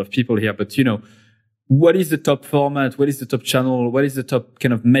a lot of people here, but, what is the top format? What is the top channel? What is the top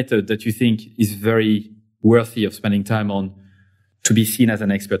kind of method that you think is very worthy of spending time on to be seen as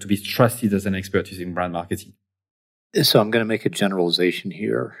an expert, to be trusted as an expert using brand marketing? So I'm going to make a generalization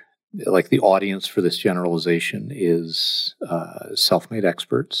here. Like the audience for this generalization is self-made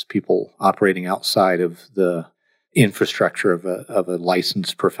experts, people operating outside of the infrastructure of a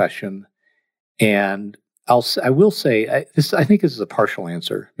licensed profession. And I will say, I think this is a partial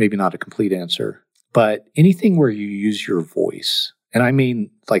answer, maybe not a complete answer, but anything where you use your voice, and I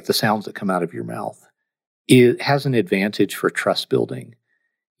mean like the sounds that come out of your mouth, it has an advantage for trust building.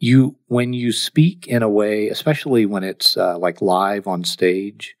 When you speak in a way, especially when it's like live on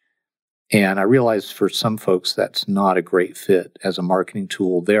stage, and I realize for some folks that's not a great fit as a marketing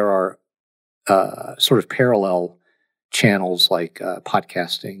tool, there are sort of parallel channels like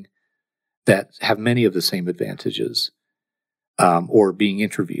podcasting that have many of the same advantages, or being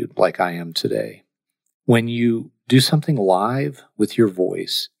interviewed like I am today. When you do something live with your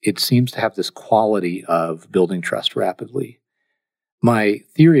voice, it seems to have this quality of building trust rapidly. My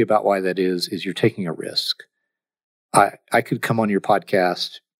theory about why that is you're taking a risk. I could come on your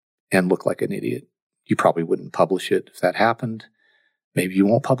podcast and look like an idiot. You probably wouldn't publish it if that happened. Maybe you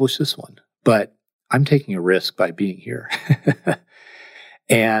won't publish this one, but I'm taking a risk by being here.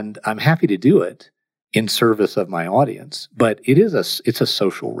 And I'm happy to do it in service of my audience, but it's a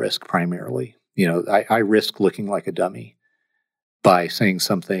social risk primarily. I risk looking like a dummy by saying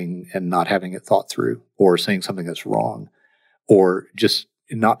something and not having it thought through, or saying something that's wrong, or just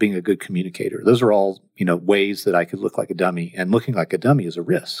not being a good communicator. Those are all, ways that I could look like a dummy, and looking like a dummy is a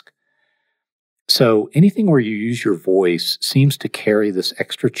risk. So anything where you use your voice seems to carry this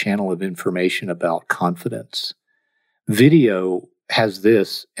extra channel of information about confidence. Video has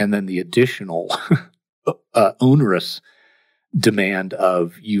this, and then the additional onerous demand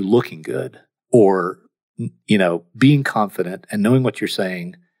of you looking good, or, being confident and knowing what you're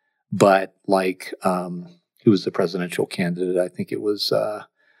saying, but like, who was the presidential candidate? I think it was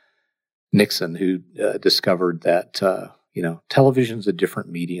Nixon, who discovered that, television's a different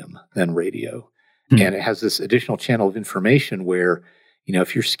medium than radio. Mm-hmm. And it has this additional channel of information where,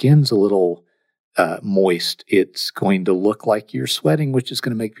 if your skin's a little moist, it's going to look like you're sweating, which is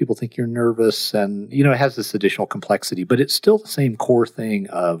going to make people think you're nervous. And, it has this additional complexity, but it's still the same core thing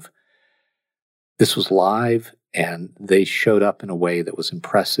of this was live, and they showed up in a way that was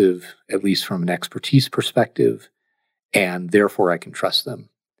impressive, at least from an expertise perspective, and therefore I can trust them.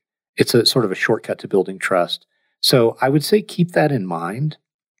 It's a sort of a shortcut to building trust. So I would say keep that in mind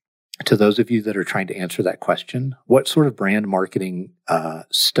to those of you that are trying to answer that question. What sort of brand marketing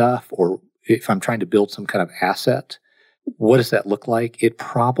stuff, or if I'm trying to build some kind of asset, what does that look like? It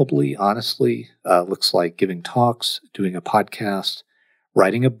probably, honestly, looks like giving talks, doing a podcast,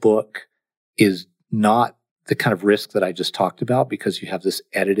 writing a book is not the kind of risk that I just talked about, because you have this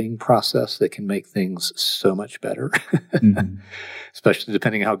editing process that can make things so much better, mm-hmm. especially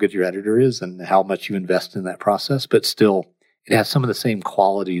depending on how good your editor is and how much you invest in that process. But still, it has some of the same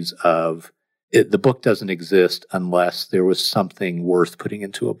qualities of the book doesn't exist unless there was something worth putting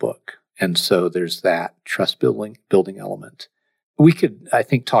into a book. And so there's that trust building element. We could, I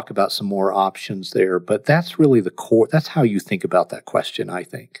think, talk about some more options there, but that's really the core. That's how you think about that question, I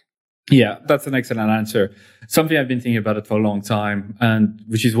think. Yeah, that's an excellent answer. Something I've been thinking about it for a long time, and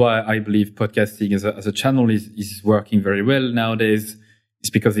which is why I believe podcasting as a channel is working very well nowadays. It's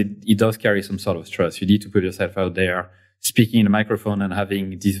because it does carry some sort of trust. You need to put yourself out there, speaking in a microphone and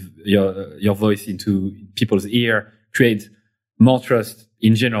having your voice into people's ear, create more trust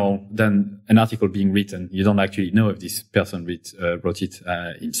in general than an article being written. You don't actually know if this person wrote it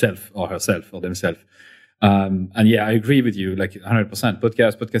himself or herself or themselves. And yeah, I agree with you, like 100%.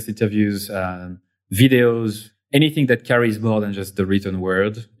 Podcast interviews, videos, anything that carries more than just the written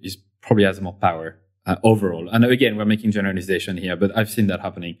word probably has more power overall. And again, we're making generalization here, but I've seen that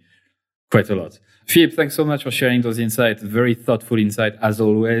happening quite a lot. Philippe, thanks so much for sharing those insights. Very thoughtful insight as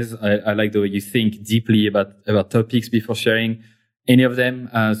always. I like the way you think deeply about topics before sharing any of them.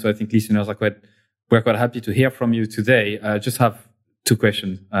 So I think listeners we're quite happy to hear from you today. Just have two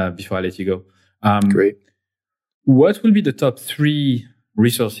questions before I let you go. Great. What will be the top 3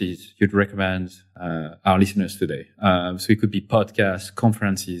 resources you'd recommend our listeners today? So it could be podcasts,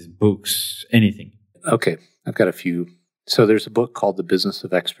 conferences, books, anything. Okay, I've got a few. So there's a book called The Business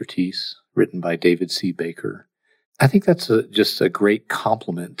of Expertise, written by David C. Baker. I think that's just a great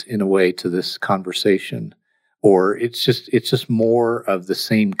complement in a way to this conversation, or it's just more of the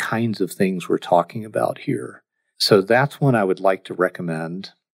same kinds of things we're talking about here. So that's one I would like to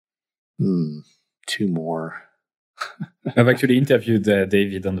recommend. Two more. I've actually interviewed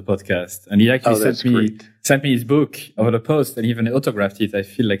David on the podcast, and he actually sent me his book over the post, and even autographed it. I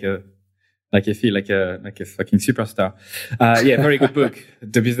feel like a fucking superstar. Very good book,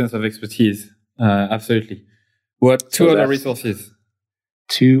 The Business of Expertise. Absolutely. What two other resources?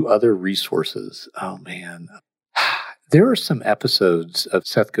 Two other resources. Oh man, there are some episodes of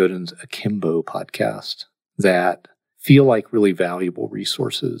Seth Godin's Akimbo podcast that feel like really valuable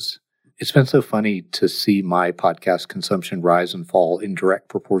resources. It's been so funny to see my podcast consumption rise and fall in direct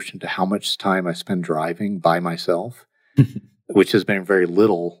proportion to how much time I spend driving by myself, which has been very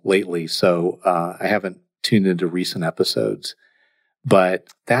little lately. So I haven't tuned into recent episodes, but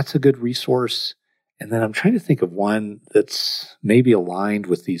that's a good resource. And then I'm trying to think of one that's maybe aligned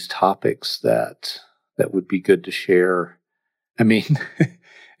with these topics that would be good to share. I mean,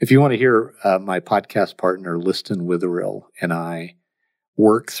 if you want to hear my podcast partner, Liston Witherill, and I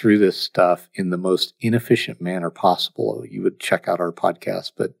work through this stuff in the most inefficient manner possible, you would check out our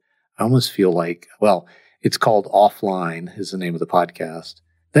podcast. But I almost feel like, it's called Offline is the name of the podcast.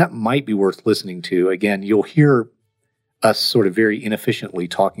 That might be worth listening to. Again, you'll hear us sort of very inefficiently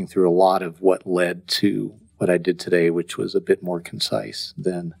talking through a lot of what led to what I did today, which was a bit more concise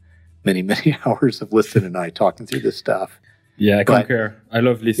than many, many hours of Liston and I talking through this stuff. Yeah, I concur. I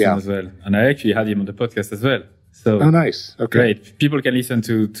love Liston as well. And I actually had him on the podcast as well. So nice. Okay. Great. People can listen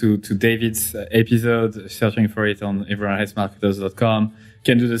to David's episode, searching for it on everyonehatesmarketers.com.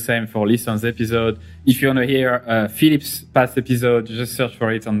 Can do the same for Liston's episode. If you want to hear Philip's past episode, just search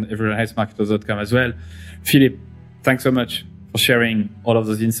for it on everyonehatesmarketers.com as well. Philip, thanks so much for sharing all of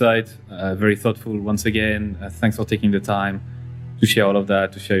those insights. Very thoughtful once again. Thanks for taking the time to share all of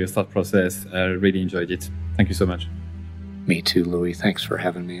that, to share your thought process. I really enjoyed it. Thank you so much. Me too, Louis. Thanks for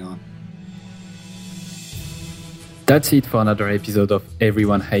having me on. That's it for another episode of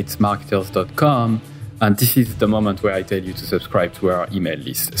everyonehatesmarketers.com. And this is the moment where I tell you to subscribe to our email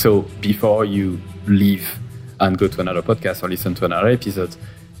list. So before you leave and go to another podcast or listen to another episode,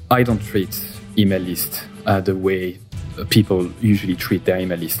 I don't treat email list the way people usually treat their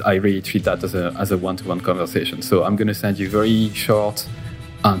email list. I really treat that as a one-to-one conversation. So I'm going to send you very short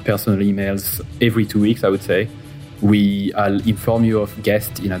and personal emails every 2 weeks, I would say. I'll inform you of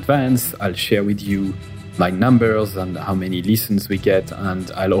guests in advance. I'll share with you my numbers and how many listens we get.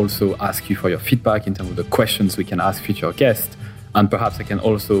 And I'll also ask you for your feedback in terms of the questions we can ask future guests. And perhaps I can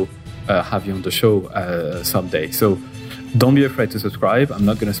also have you on the show someday. So don't be afraid to subscribe. I'm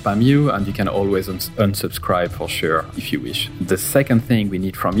not going to spam you, and you can always unsubscribe for sure if you wish. The second thing we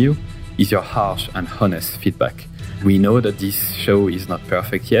need from you is your harsh and honest feedback. We know that this show is not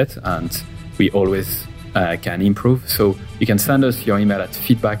perfect yet, and we always can improve. So you can send us your email at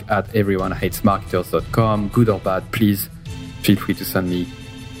feedback@everyonehatesmarketers.com. Good or bad, please feel free to send me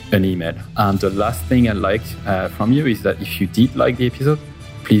an email. And the last thing I'd like from you is that if you did like the episode,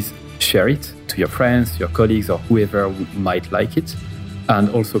 please share it to your friends, your colleagues, or whoever might like it. And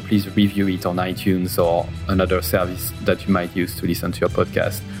also please review it on iTunes or another service that you might use to listen to your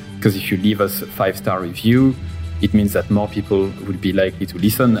podcast. Because if you leave us a 5-star review, it means that more people will be likely to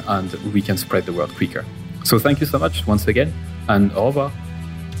listen and we can spread the word quicker. So thank you so much once again, and au revoir.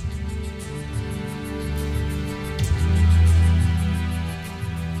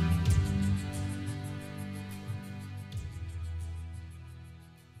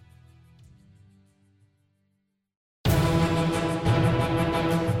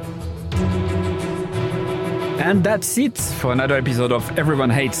 And that's it for another episode of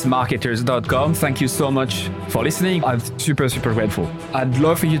everyonehatesmarketers.com. Thank you so much for listening. I'm super grateful. I'd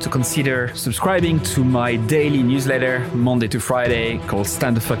love for you to consider subscribing to my daily newsletter, Monday to Friday, called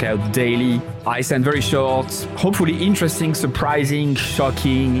Stand the Fuck Out Daily. I send very short, hopefully interesting, surprising,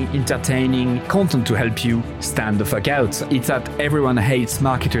 shocking, entertaining content to help you stand the fuck out. It's at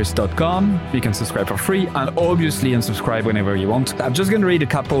everyonehatesmarketers.com. You can subscribe for free and obviously unsubscribe whenever you want. I'm just going to read a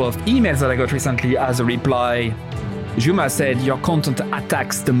couple of emails that I got recently as a reply. Juma said, your content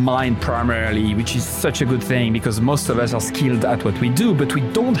attacks the mind primarily, which is such a good thing because most of us are skilled at what we do, but we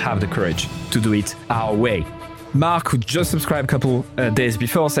don't have the courage to do it our way. Mark, who just subscribed a couple days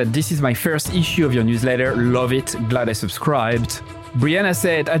before, said, this is my first issue of your newsletter. Love it. Glad I subscribed. Brianna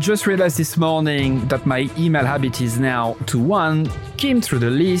said, I just realized this morning that my email habit is now to 1, skim through the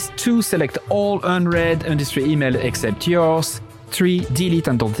list, 2, select all unread industry email except yours, 3, delete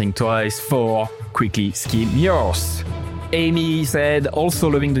and don't think twice, 4, quickly skim yours. Amy said, also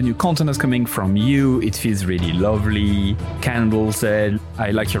loving the new content that's coming from you. It feels really lovely. Candle said,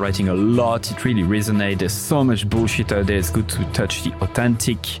 I like your writing a lot. It really resonates. There's so much bullshit out there. It's good to touch the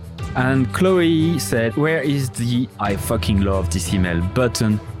authentic. And Chloe said, where is the I fucking love this email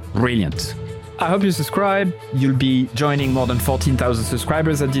button? Brilliant. I hope you subscribe. You'll be joining more than 14,000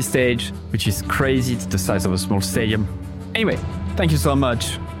 subscribers at this stage, which is crazy. It's the size of a small stadium. Anyway, thank you so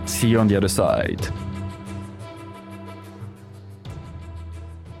much. See you on the other side.